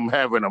from them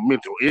having a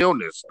mental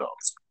illness stuff.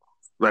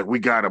 Like we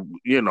gotta,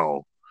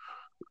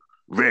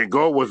 Van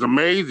Gogh was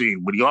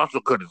amazing, but he also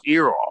cut his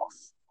ear off,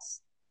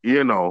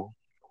 you know.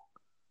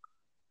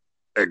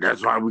 And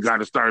that's why we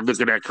gotta start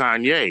looking at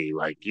Kanye.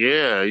 Like,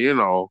 yeah,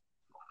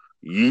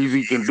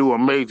 Yeezy can do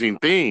amazing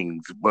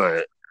things,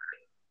 but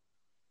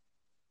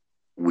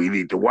we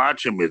need to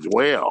watch him as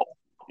well,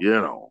 As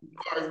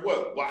far as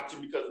what?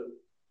 Watching because of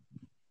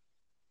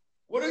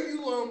what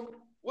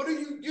are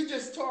you're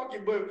just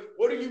talking, but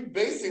what are you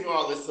basing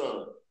all this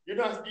on?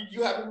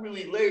 You haven't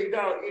really laid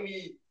down I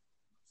any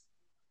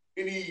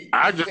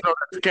just know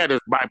that this cat is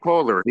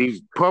bipolar.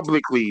 He's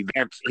publicly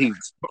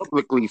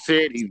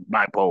said he's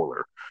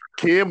bipolar.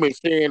 Kim is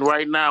saying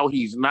right now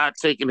he's not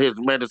taking his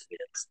medicine,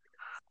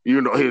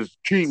 his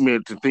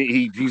treatment to think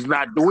he's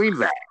not doing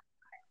that.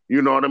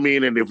 You know what I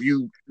mean? And if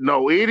you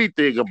know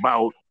anything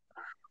about,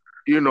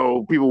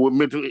 people with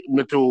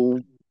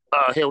mental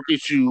health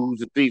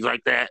issues and things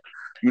like that,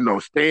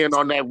 staying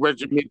on that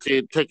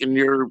regimented, taking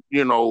your,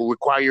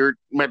 required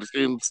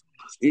medicines,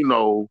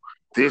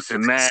 this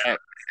and that.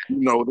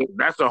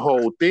 That's a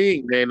whole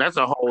thing, man. That's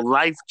a whole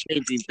life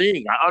changing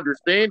thing. I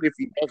understand if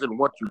he doesn't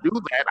want to do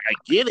that. I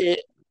get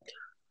it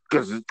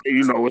because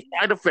it's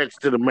side effects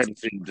to the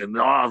medicines and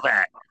all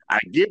that. I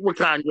get what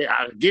Kanye.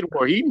 I get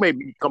where he may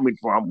be coming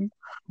from,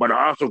 but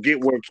I also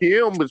get where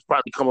Kim is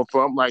probably coming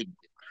from. Like,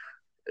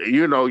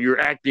 you're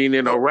acting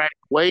in erratic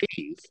ways.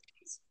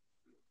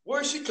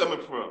 Where's she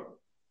coming from?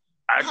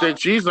 I think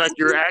she's like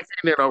you're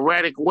acting in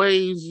erratic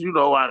ways.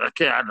 I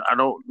can't. I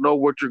don't know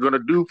what you're gonna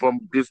do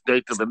from this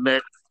day to the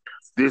next,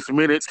 this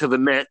minute to the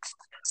next.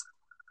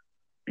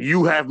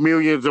 You have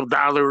millions of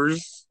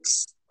dollars.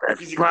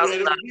 That's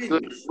probably not a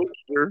good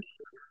picture,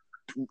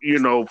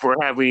 for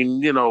having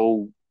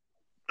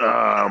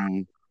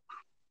um,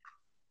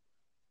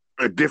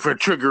 different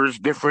triggers,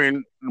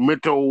 different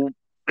mental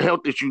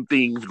health issue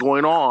things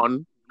going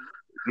on.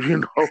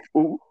 You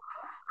know,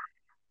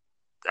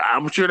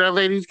 I'm sure that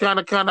lady's kind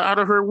of out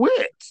of her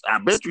wits. I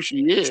bet you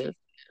she is.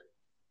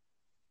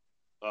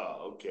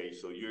 Oh, okay.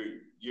 So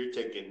you're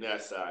taking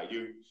that side.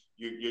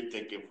 You're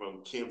thinking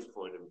from Kim's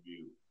point of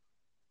view.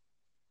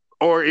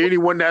 Or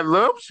anyone that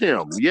loves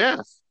him.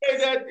 Yes. Say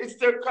that it's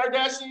the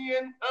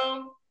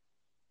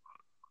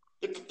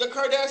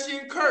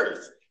Kardashian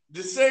curse.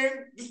 It's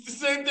the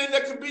same thing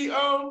that could be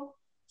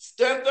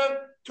stamped on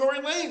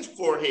Tory Lane's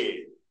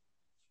forehead.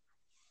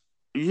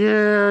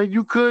 Yeah,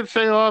 you could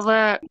say all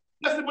that.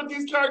 Messing with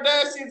these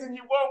Kardashians and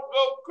you won't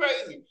go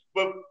crazy.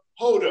 But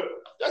hold up.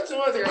 That's the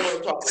other thing I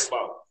want to talk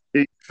about.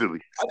 Easily.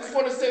 I just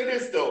want to say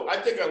this though. I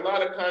think a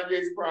lot of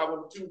Kanye's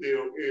problem too,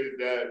 Dale, is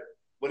that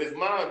when his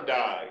mom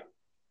died,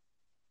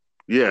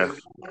 yeah,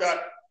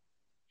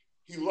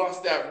 he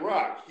lost that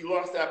rock. He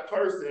lost that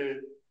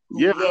person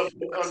who yeah, loved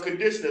him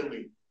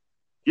unconditionally.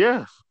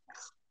 yes,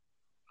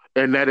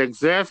 and that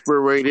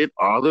exasperated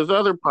all his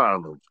other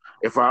problems.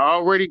 If I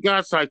already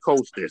got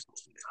psychosis,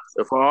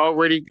 if I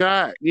already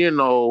got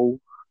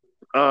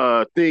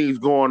things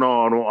going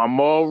on, or I'm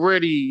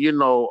already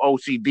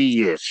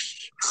OCD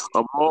ish.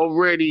 I'm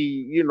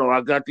already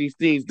I got these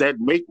things that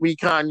make me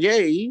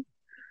Kanye.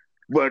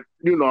 But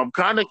I'm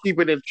kind of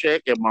keeping in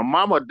check, and my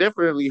mama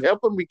definitely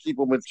helping me keep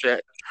them in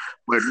check.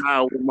 But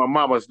now when my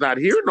mama's not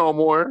here no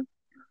more,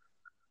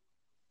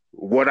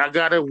 why do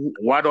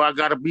I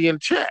gotta be in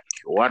check?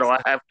 Why do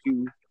I have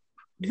to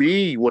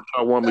be what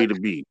y'all want me to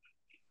be?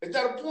 It's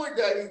at a point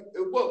that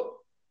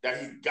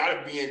he's got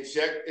to be in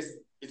check.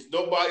 It's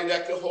nobody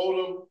that could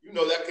hold him,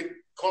 that could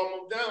calm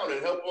him down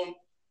and help him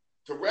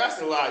to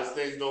rationalize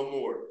things no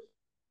more.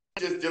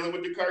 Just dealing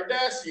with the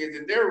Kardashians,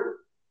 and they're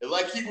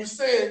like he was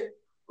saying,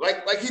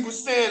 like he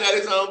was saying at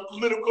his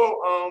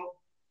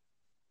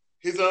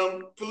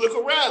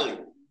political rally.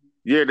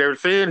 Yeah, they're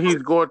saying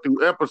he's going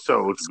through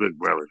episodes, big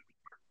brother.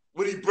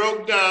 When he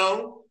broke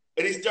down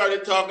and he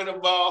started talking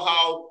about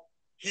how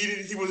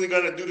he wasn't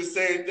gonna do the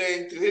same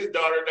thing to his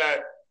daughter that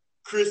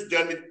Chris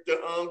done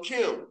to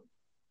Kim.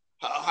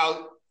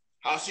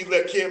 How she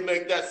let Kim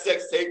make that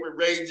sex tape with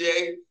Ray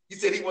J. He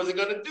said he wasn't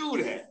gonna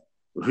do that.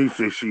 He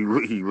said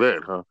he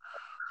let, huh?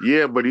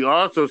 Yeah, but he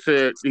also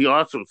said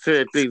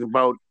things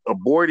about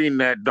aborting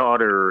that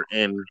daughter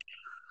and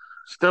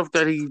stuff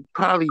that he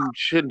probably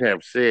shouldn't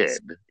have said,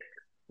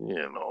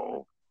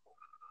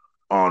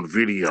 on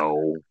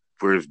video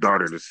for his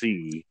daughter to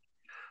see.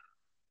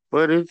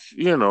 But it's,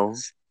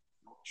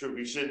 True,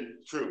 he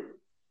shouldn't. True.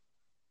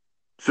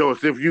 So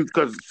it's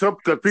because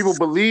people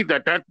believe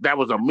that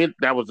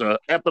was a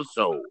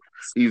episode.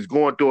 He's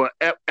going through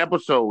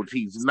episodes.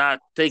 He's not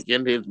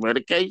taking his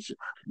medication.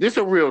 This is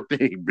a real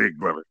thing, big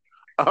brother.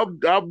 I'm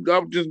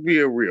just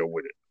being real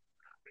with it.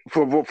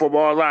 From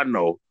all I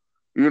know,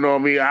 you know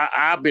what I mean.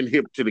 I've been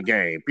hip to the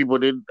game.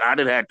 I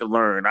didn't have to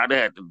learn. I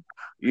didn't have to,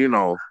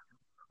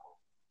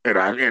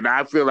 and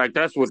I feel like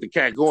that's what the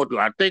cat going through.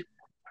 I think,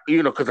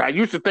 because I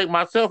used to think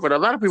myself, and a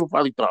lot of people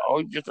probably thought, oh,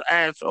 he's just an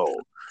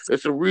asshole.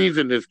 There's a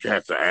reason this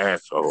cat's an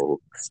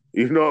asshole.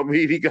 You know what I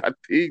mean? He got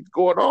things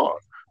going on.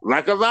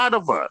 Like a lot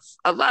of us.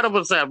 A lot of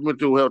us have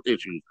mental health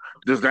issues.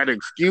 Does that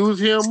excuse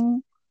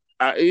him?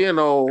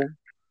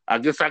 I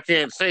guess I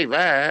can't say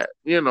that,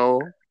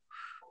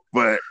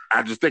 but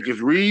I just think it's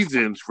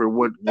reasons for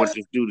what this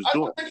dude is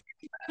doing. I think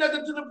he's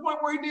to the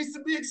point where he needs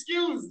to be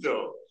excused,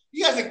 though.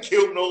 He hasn't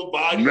killed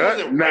nobody.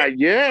 Not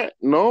yet.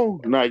 No,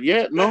 not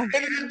yet. No. At the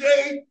end of the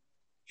day,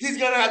 he's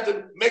going to have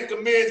to make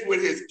amends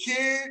with his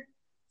kid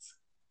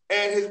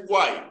and his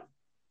wife.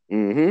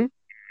 Mm-hmm.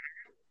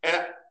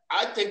 And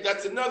I think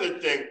that's another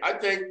thing. I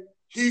think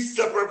he's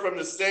suffering from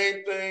the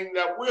same thing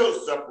that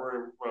Will's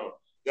suffering from.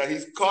 That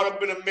he's caught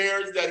up in a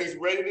marriage that he's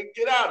ready to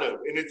get out of.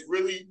 And it's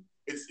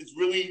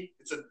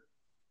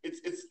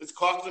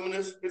costing him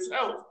his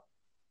health.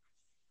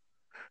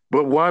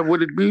 But why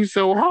would it be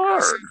so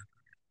hard?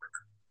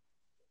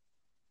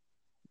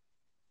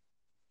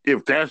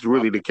 If that's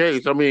really the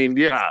case, I mean,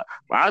 yeah,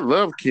 I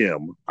love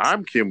Kim.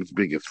 I'm Kim's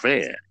biggest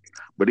fan.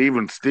 But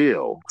even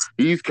still,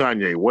 he's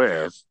Kanye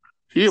West.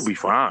 He'll be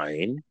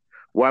fine.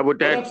 Why would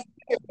that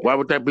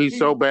be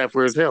so bad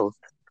for his health?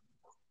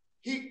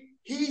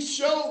 He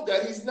showed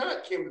that he's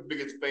not Kim's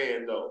biggest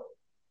fan, though.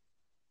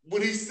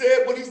 What he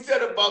said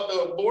about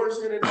the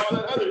abortion and all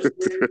that other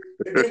shit,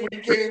 and then when he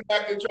came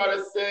back and tried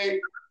to say,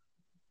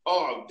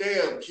 "Oh,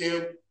 damn,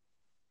 Kim,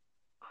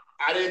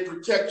 I didn't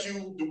protect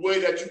you the way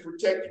that you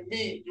protected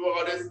me through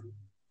all this."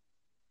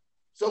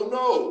 So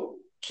no,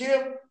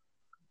 Kim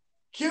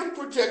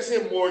protects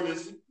him more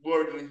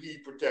than he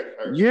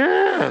protects her.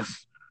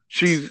 Yes.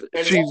 She's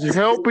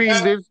helping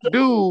this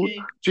dude.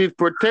 She's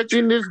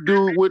protecting this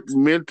dude with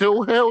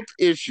mental health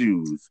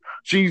issues.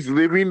 She's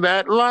living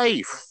that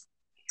life.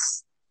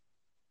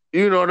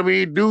 You know what I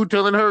mean? Dude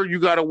telling her you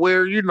gotta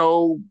wear,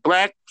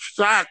 black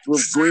socks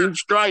with green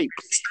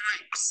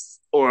stripes,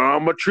 or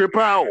I'm gonna trip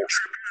out.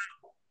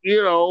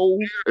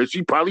 And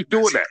she probably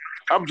doing that.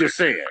 I'm just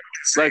saying,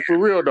 like for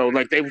real though,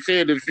 like they were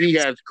saying, if he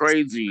has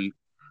crazy,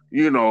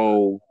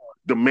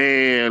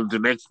 demands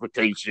and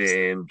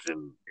expectations,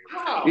 and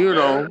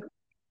man.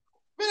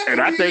 And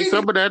I think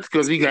some of that's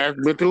because he has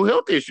mental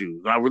health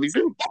issues. I really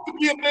do. That could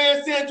be a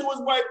man saying to his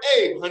wife,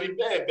 "Hey, honey,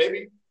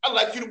 baby, I'd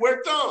like you to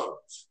wear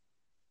thongs.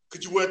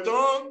 Could you wear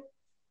thongs?"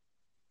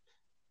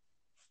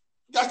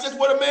 That's just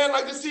what a man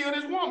like to see in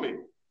his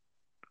woman.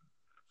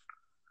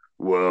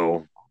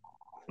 Well,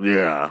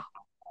 yeah,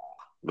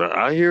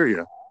 I hear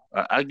you.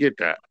 I get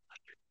that.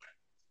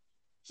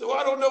 So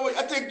I don't know.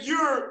 I think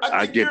you're.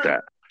 I get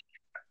that.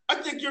 I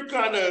think you're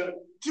kind of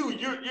too.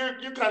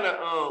 You're kind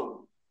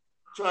of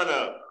trying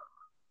to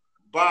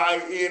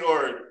buy in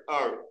or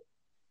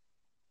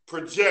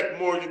project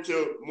more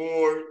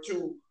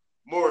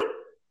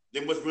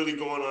than what's really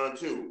going on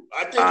too.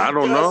 I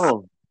don't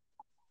know.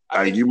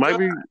 You might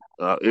be.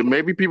 It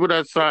may be people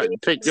that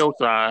take your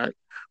side,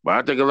 but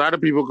I think a lot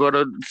of people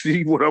gonna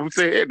see what I'm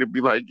saying and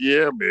be like,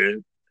 "Yeah,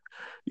 man,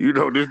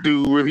 this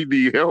dude really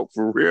need help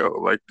for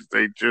real. Like this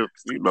ain't just,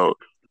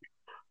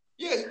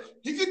 Yeah,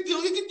 he could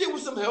deal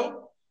with some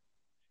help,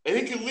 and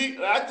he can leave.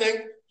 I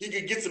think he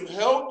could get some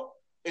help,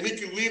 and he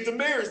can leave the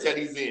marriage that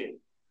he's in.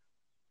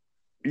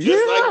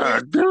 Just like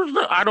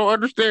I don't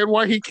understand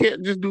why he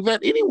can't just do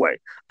that anyway.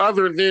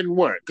 Other than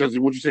what? Because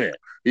what you said,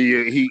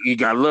 he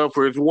got love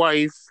for his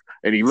wife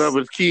and he loves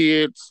his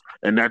kids,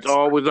 and that's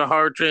always a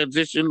hard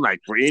transition.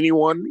 Like for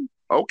anyone,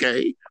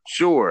 okay,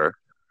 sure,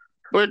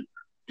 but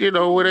it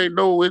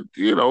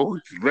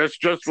ain't less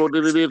stressful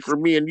than it is for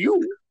me and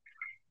you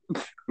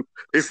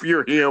if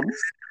you're him.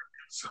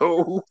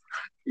 So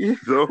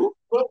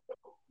but,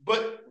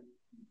 but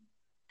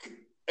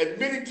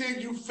admitting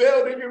to you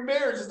failed in your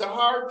marriage is a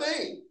hard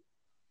thing.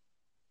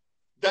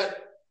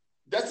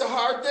 That's a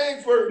hard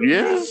thing for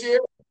you to share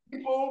with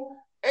people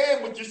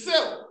and with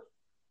yourself.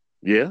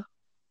 Yeah.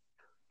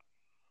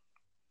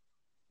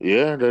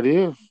 Yeah, that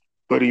is.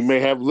 But he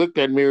may have looked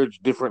at marriage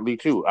differently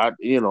too. I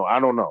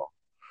don't know.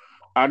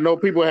 I know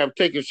people have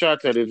taken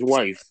shots at his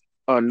wife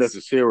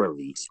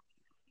unnecessarily,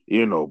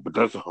 but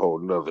that's a whole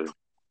nother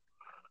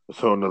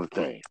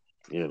thing,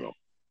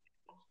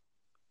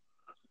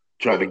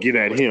 Trying to get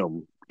at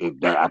him.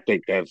 I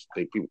think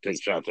people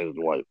take shots at his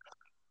wife.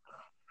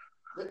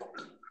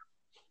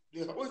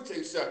 They always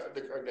take shots at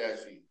the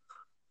Kardashians.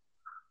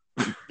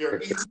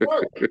 They're easy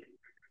target.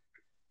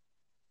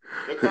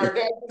 The Kardashians are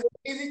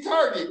an easy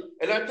target.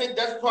 And I think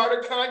that's part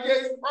of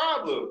Kanye's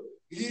problem.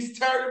 He's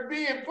tired of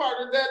being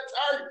part of that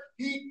target.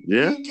 He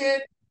can't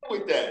deal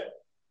with that.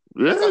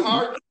 Yeah. That's a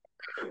hard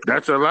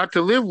That's a lot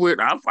to live with.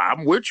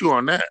 I'm with you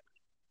on that.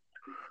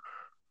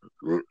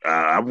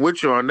 I'm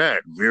with you on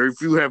that. Very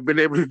few have been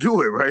able to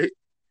do it, right?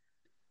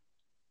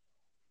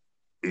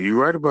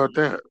 You're right about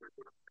that.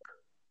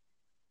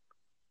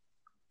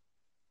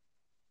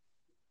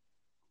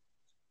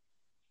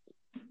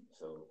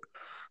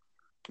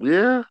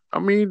 Yeah, I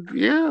mean,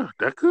 yeah,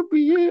 that could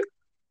be it.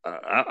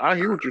 I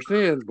hear what you're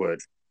saying, but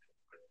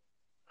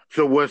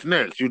so what's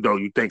next? You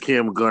think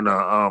him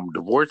gonna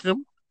divorce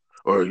him,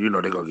 or they're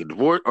gonna get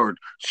divorced, or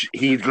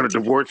he's gonna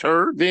divorce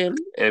her then?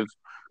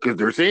 Because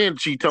they're saying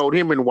she told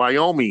him in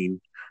Wyoming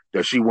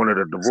that she wanted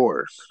a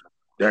divorce.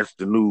 That's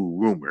the new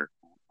rumor.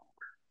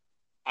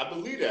 I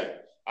believe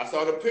that. I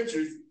saw the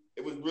pictures.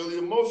 It was really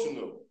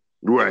emotional.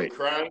 Right. They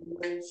were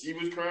crying. She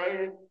was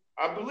crying.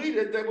 I believe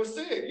that they were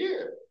saying,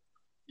 yeah.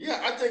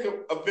 Yeah, I think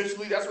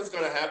eventually that's what's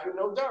going to happen,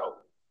 no doubt.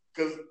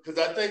 Because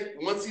I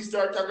think once he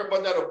started talking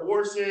about that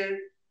abortion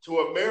to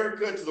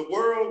America, to the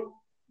world,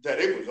 that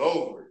it was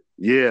over.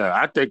 Yeah,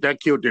 I think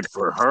that killed it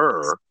for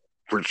her,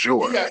 for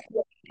sure. He had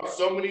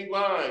so many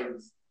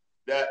lines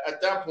that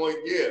at that point,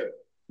 yeah.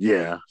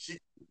 Yeah. She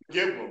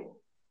give them.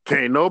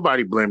 Can't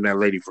nobody blame that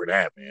lady for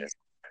that, man.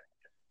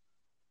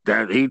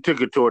 That he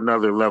took it to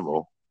another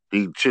level.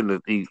 He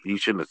shouldn't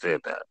have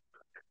said that.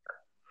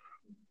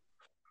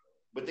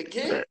 But they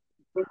can't.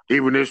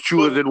 Even as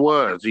true as it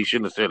was, he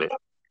shouldn't have said it.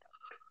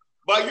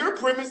 By your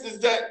premise is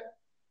that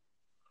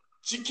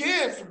she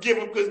can forgive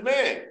him because,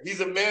 man,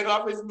 he's a man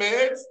off his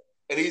meds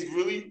and he's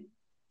really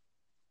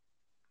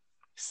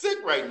sick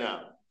right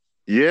now.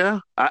 Yeah,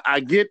 I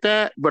get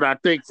that, but I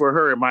think for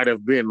her it might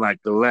have been like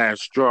the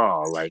last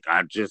straw. Like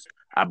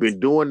I've been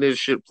doing this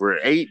shit for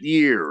 8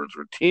 years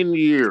or 10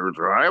 years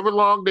or however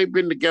long they've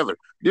been together.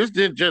 This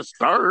didn't just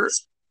start.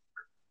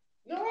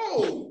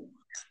 No.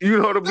 You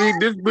know what I mean?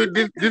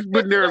 This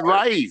been their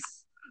life.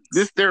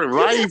 This their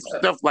life,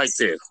 stuff like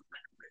this.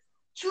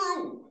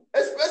 True.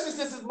 Especially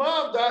since his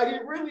mom died, he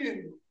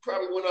really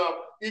probably went off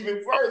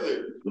even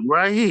further.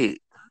 Right.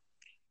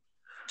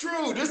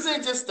 True. This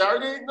ain't just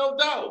started, no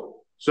doubt.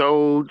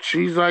 So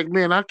she's like,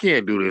 man, I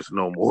can't do this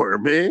no more,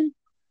 man.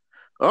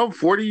 I'm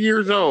 40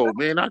 years old,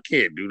 man. I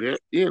can't do that,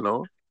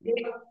 And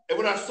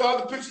when I saw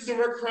the pictures of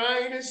her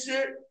crying and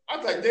shit, I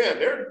was like, damn,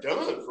 they're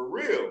done for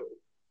real.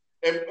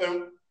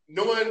 And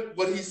knowing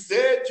what he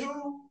said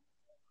too.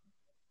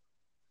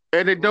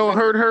 And it don't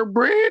hurt her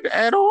bread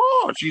at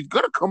all. She's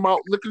gonna come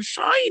out looking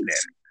shining.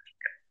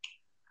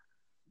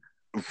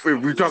 If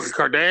we're talking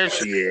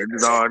Kardashian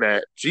and all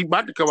that, she's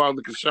about to come out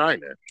looking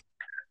shining.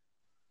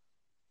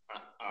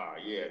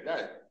 Yeah,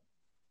 that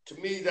to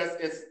me that's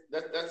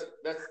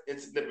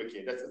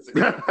insignificant. That's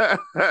insignificant.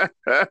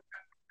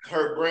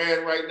 Her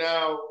brand right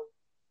now.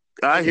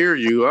 I hear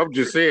you. I'm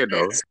just saying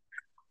though,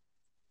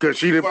 because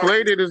she done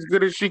played it as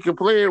good as she can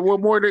play it.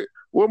 What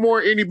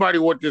more anybody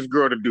want this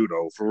girl to do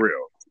though? For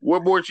real,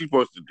 what more is she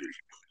supposed to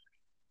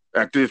do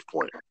at this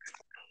point?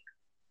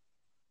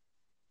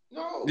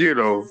 No,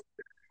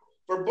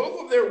 for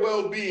both of their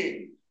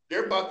well-being,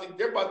 they're about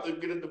to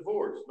get a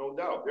divorce, no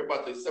doubt. They're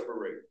about to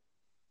separate.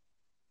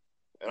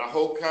 And I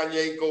hope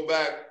Kanye go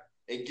back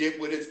and get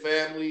with his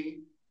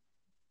family,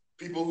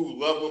 people who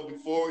love him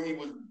before he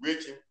was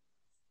rich and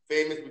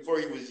famous, before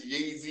he was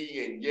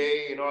Yeezy and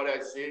Ye and all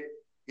that shit.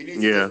 He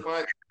needs to just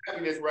find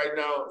happiness right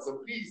now,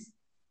 some peace,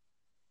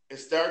 and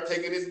start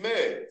taking his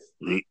meds.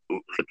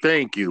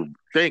 Thank you,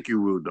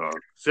 Rude Dog.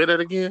 Say that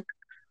again.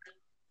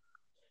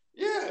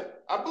 Yeah,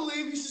 I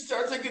believe he should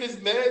start taking his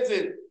meds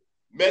and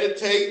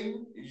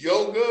meditating,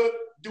 yoga,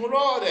 doing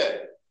all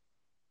that.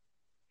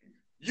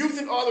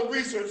 Using all the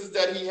resources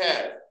that he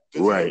has.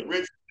 Right. He's a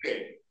rich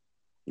man.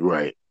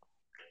 Right.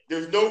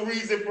 There's no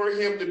reason for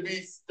him to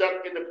be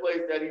stuck in the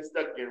place that he's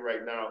stuck in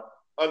right now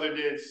other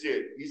than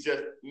shit. He's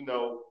just,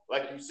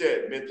 like you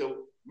said,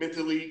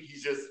 mentally,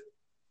 he's just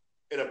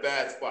in a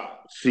bad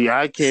spot. See,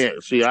 I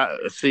can't see.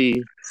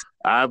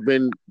 I've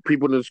been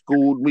people that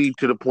schooled me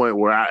to the point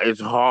where it's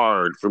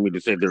hard for me to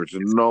say there's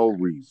no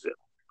reason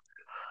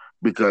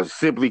because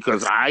simply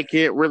because I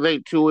can't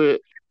relate to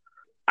it,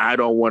 I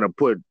don't want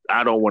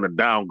to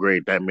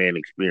downgrade that man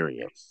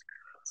experience.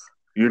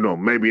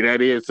 Maybe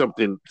that is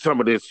something. Some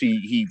of this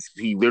he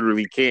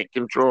literally can't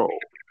control.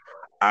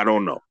 I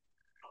don't know.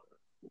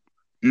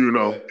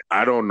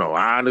 I don't know.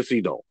 I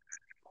honestly don't.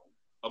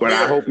 But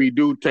I hope he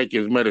do take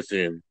his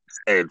medicine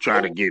and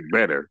try to get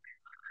better.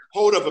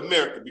 Hold up,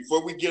 America.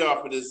 Before we get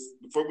off of this,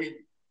 before we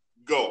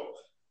go,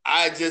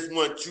 I just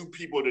want you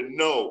people to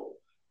know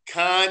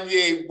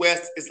Kanye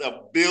West is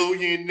a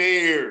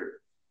billionaire.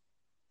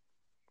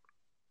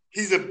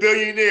 He's a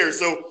billionaire.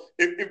 So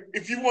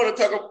if you want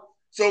to talk,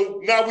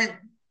 so now we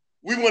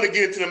want to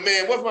get into the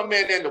man. What's my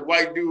man name? The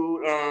white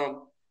dude.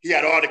 He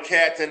had all the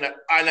cats on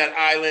that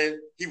island.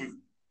 He was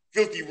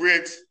filthy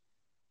rich.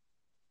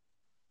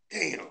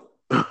 Damn.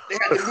 They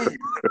had the movie.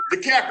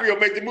 DiCaprio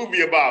made the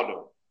movie about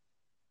him.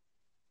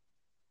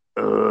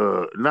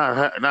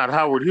 Not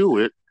Howard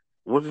Hewitt.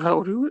 Was it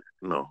Howard Hewitt?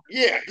 No.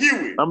 Yeah,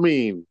 Hewitt. I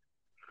mean,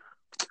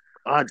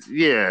 I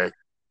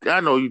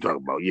know you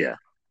talking about. Yeah.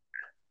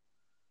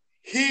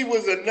 He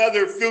was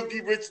another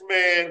filthy rich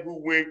man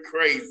who went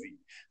crazy.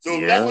 So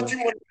if that's what you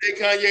want to say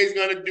Kanye's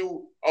gonna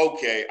do,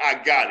 okay, I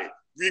got it.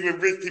 Even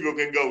rich people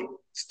can go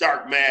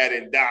stark mad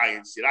and die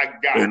and shit. I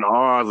got it. And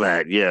all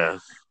that,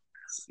 yes.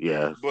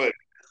 Yes. But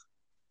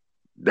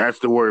that's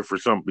the word for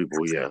some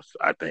people, yes,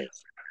 I think.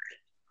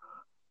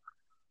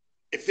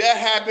 If that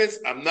happens,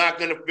 I'm not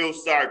going to feel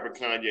sorry for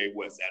Kanye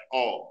West at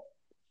all.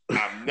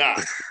 I'm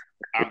not.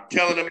 I'm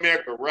telling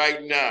America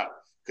right now,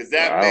 because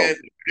that man's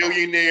a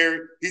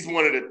billionaire. He's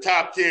one of the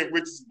top 10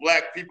 richest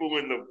black people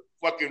in the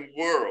fucking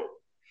world.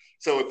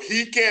 So if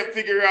he can't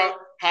figure out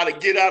how to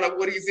get out of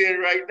what he's in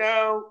right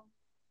now,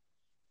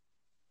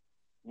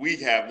 we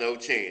have no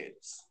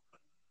chance.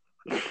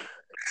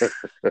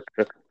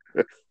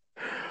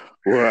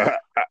 Well,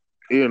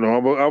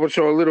 I'm gonna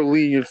show a little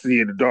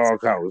leniency in the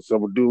doghouse. I'm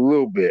gonna do a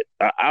little bit.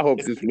 I hope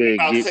this man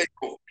gets.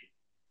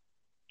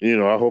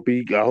 I hope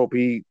he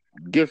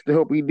gets the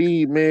help he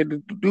needs, man.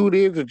 The dude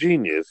is a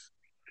genius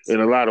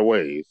in a lot of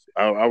ways.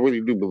 I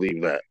really do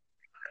believe that,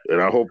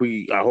 and I hope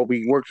he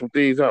works some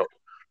things out.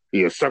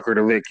 He a sucker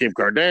to let Kim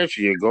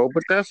Kardashian go,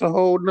 but that's a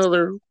whole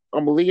nother.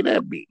 I'm gonna leave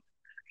that be.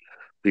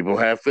 People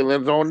have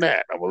feelings on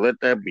that. I'm gonna let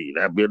that be.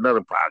 That'd be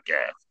another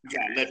podcast.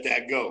 Yeah, let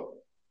that go.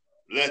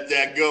 Let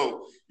that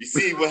go. You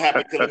see what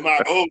happened to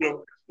Lamar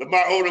Odom?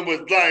 Lamar Odom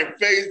was lying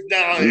face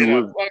down. He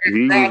was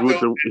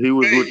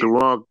with the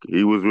wrong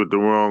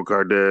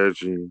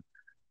Kardashian.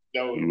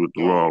 No, he was with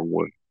the wrong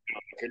one.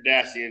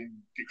 Kardashian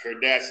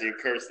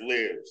curse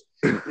lives.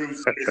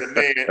 Bruce is a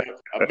man.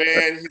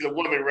 He's a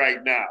woman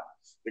right now.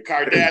 The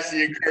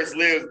Kardashian curse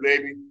lives,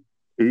 baby.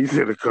 He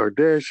said a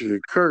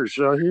Kardashian curse.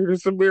 Y'all hear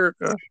this,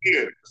 America?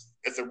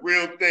 It's a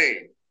real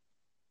thing.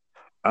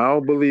 I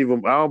don't believe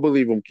him.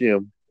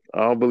 Kim. I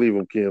don't believe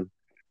him, Kim.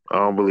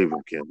 I'm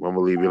gonna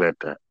leave it at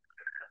that.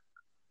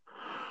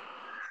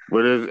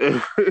 But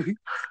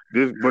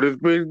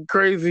it's been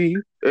crazy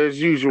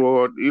as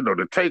usual.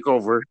 The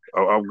takeover.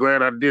 I'm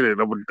glad I did it.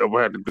 I'm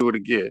gonna have to do it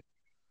again.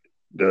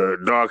 The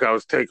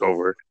doghouse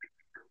takeover.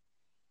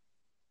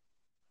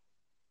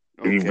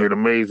 Okay. You've been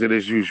amazing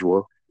as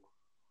usual.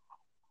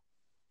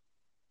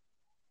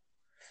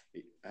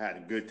 I had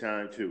a good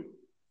time too.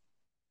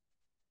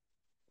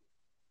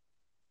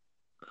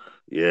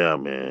 Yeah,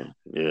 man.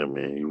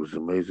 He was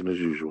amazing as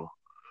usual.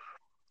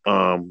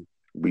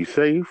 Be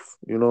safe.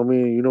 You know what I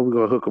mean? We're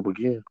gonna hook up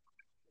again.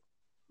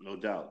 No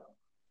doubt.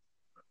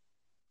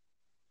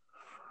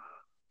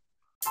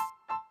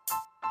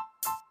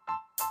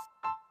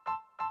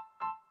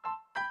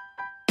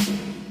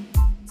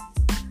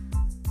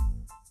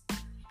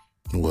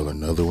 Well,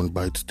 another one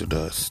bites the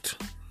dust.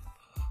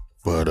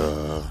 But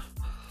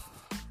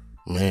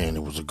man,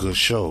 it was a good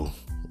show.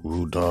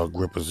 Rude Dog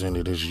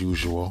represented as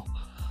usual.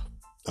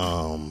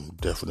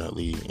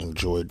 Definitely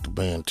enjoyed the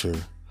banter.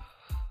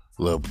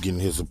 Loved getting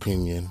his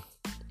opinion.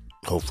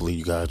 Hopefully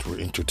you guys were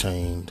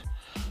entertained.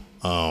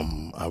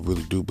 I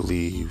really do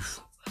believe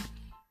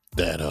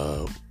that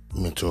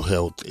mental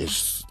health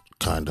is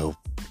kind of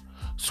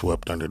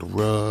swept under the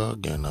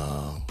rug, and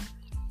I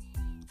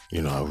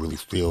really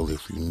feel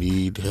if you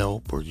need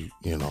help or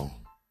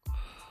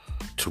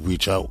to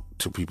reach out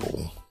to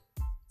people,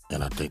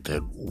 and I think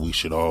that we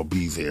should all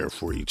be there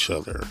for each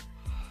other.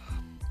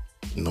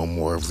 No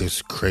more of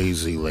this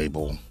crazy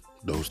label.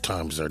 Those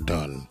times are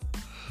done.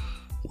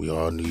 We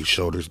all need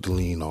shoulders to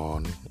lean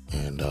on,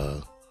 and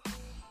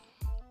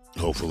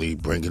hopefully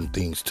bringing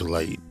things to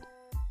light,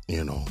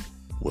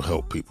 will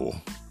help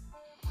people.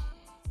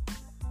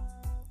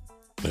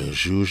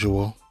 As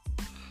usual,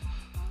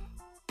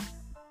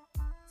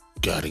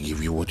 gotta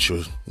give you what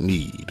you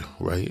need,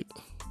 right?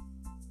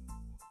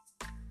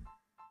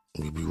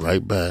 We'll be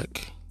right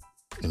back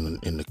in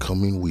the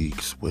coming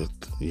weeks with,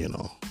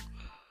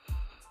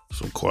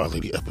 some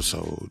quality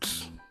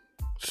episodes.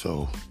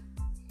 So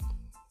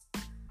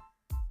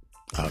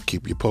I'll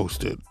keep you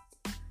posted.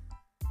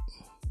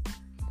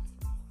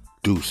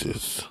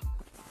 Deuces.